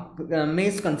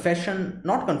Subame's confession,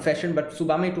 not confession, but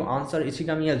Subame to answer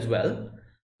Ishigami as well.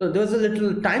 So there's a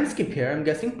little time skip here. I'm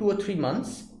guessing 2 or 3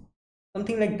 months,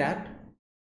 something like that.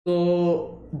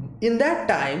 So in that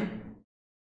time,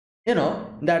 you know,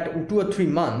 that 2 or 3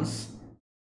 months,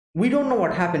 we don't know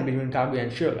what happened between Kaguya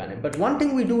and Shirogane. But one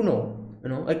thing we do know, you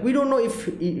know, like we don't know if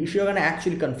Shirogane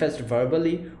actually confessed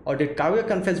verbally or did Kaguya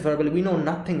confess verbally. We know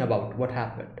nothing about what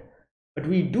happened. But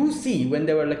we do see when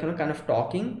they were, like, you know, kind of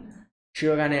talking,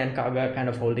 Shirogane and Kaguya kind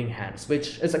of holding hands,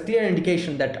 which is a clear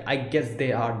indication that I guess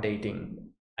they are dating.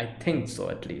 I think so,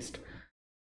 at least.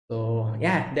 So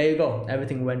yeah, there you go.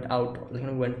 Everything went out, you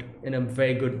know, went in a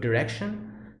very good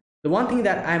direction. The one thing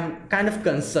that I'm kind of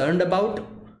concerned about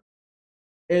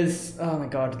is, oh my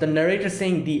god, the narrator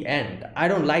saying the end. I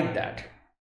don't like that.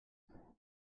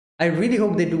 I really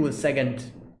hope they do a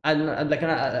second, like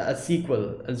a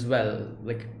sequel as well.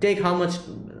 Like, take how much,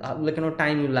 like, you know,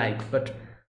 time you like, but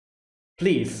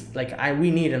please, like, we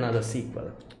need another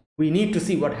sequel. We need to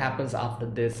see what happens after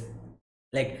this.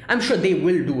 Like, I'm sure they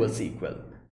will do a sequel.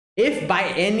 If by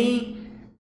any,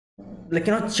 like,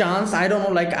 you know, chance, I don't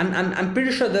know, like, I'm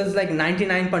pretty sure there's like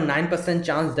 99.9%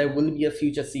 chance there will be a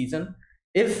future season.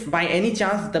 If by any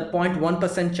chance the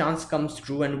 0.1% chance comes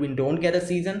true and we don't get a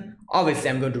season, obviously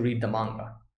I'm going to read the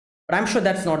manga. But I'm sure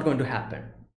that's not going to happen.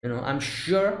 You know, I'm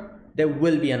sure there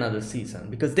will be another season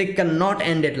because they cannot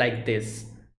end it like this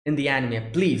in the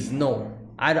anime. Please, no.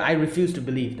 I refuse to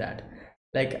believe that.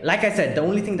 Like I said, the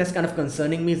only thing that's kind of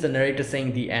concerning me is the narrator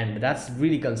saying the end. That's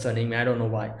really concerning me. I don't know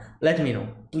why. Let me know,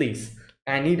 please.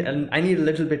 I need a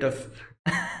little bit of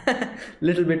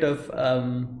little bit of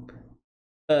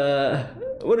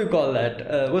what do you call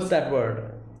that? What's that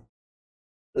word?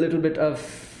 A little bit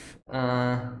of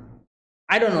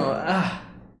I don't know,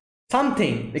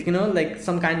 something, like, you know, like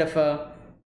some kind of a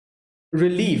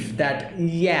relief that,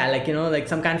 yeah, like, you know, like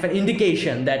some kind of an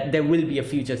indication that there will be a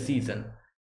future season.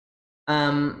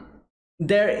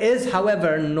 There is,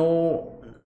 however, no,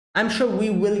 I'm sure we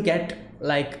will get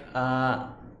like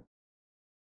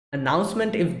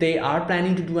announcement if they are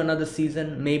planning to do another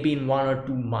season, maybe in 1 or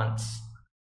 2 months.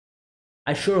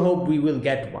 I sure hope we will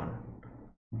get one.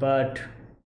 But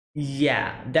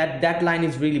yeah, that line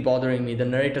is really bothering me. The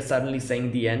narrator suddenly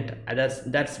saying the end,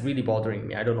 that's really bothering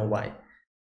me. I don't know why.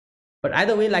 But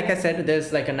either way, like I said,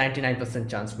 there's like a 99%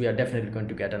 chance we are definitely going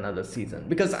to get another season,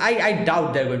 because I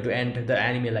doubt they're going to end the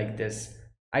anime like this.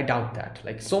 I doubt that.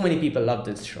 Like, so many people love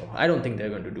this show. I don't think they're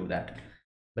going to do that.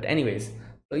 But anyways,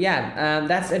 so yeah,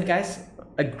 that's it, guys.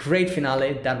 A great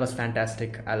finale. That was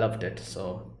fantastic. I loved it.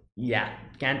 So yeah,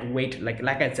 can't wait. Like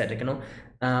I said, like, you know,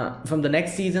 from the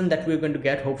next season that we're going to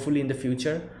get, hopefully in the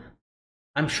future,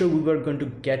 I'm sure we were going to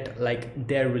get like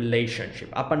their relationship.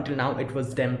 Up until now, it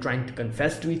was them trying to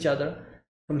confess to each other.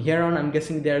 From here on, I'm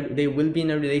guessing they will be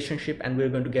in a relationship, and we're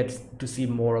going to get to see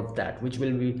more of that, which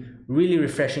will be really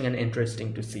refreshing and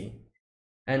interesting to see.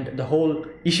 And the whole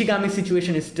Ishigami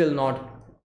situation is still not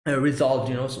resolved.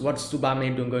 You know, so what's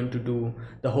Tsubame going to do?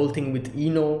 The whole thing with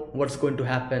Ino, what's going to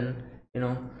happen? You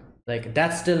know, like,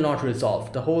 that's still not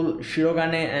resolved. The whole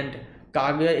Shirogane and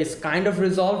Kaguya is kind of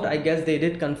resolved. I guess they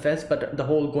did confess, but the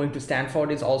whole going to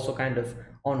Stanford is also kind of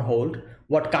on hold.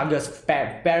 What Kaguya's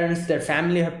parents, their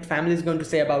family is going to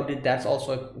say about it, that's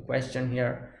also a question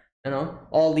here. You know,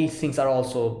 all these things are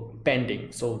also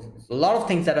pending. So a lot of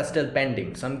things that are still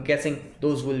pending. So I'm guessing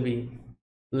those will be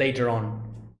later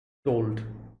on told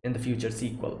in the future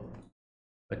sequel.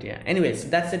 But yeah, anyways,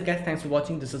 that's it, guys. Thanks for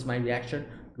watching. This is my reaction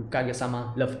to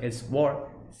Kaguya-sama Love is War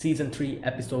Season 3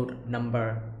 episode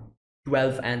number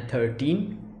 12 and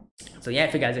 13. So yeah,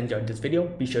 if you guys enjoyed this video,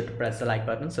 be sure to press the like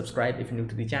button, subscribe if you're new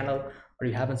to the channel, or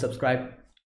you haven't subscribed.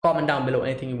 Comment down below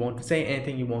anything you want to say,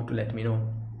 anything you want to let me know,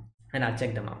 and I'll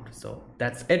check them out. So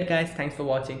that's it, guys. Thanks for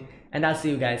watching, and I'll see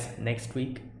you guys next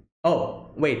week.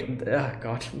 Oh wait,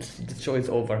 god, the show is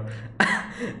over.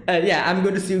 Yeah, I'm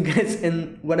going to see you guys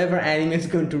in whatever anime is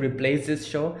going to replace this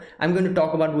show. I'm going to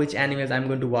talk about which animes I'm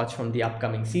going to watch from the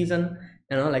upcoming season.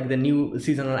 You know, like the new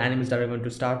seasonal animes that are going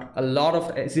to start. A lot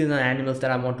of seasonal animes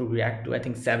that I want to react to. I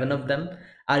think 7 of them.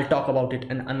 I'll talk about it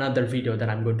in another video that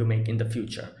I'm going to make in the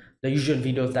future. The usual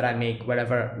videos that I make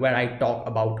where I talk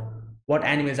about what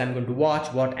animes I'm going to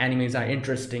watch, what animes are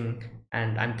interesting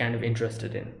and I'm kind of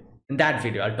interested in. In that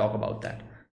video, I'll talk about that.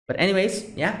 But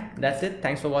anyways, yeah, that's it.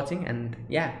 Thanks for watching, and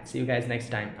yeah, see you guys next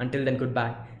time. Until then,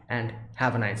 goodbye and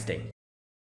have a nice day.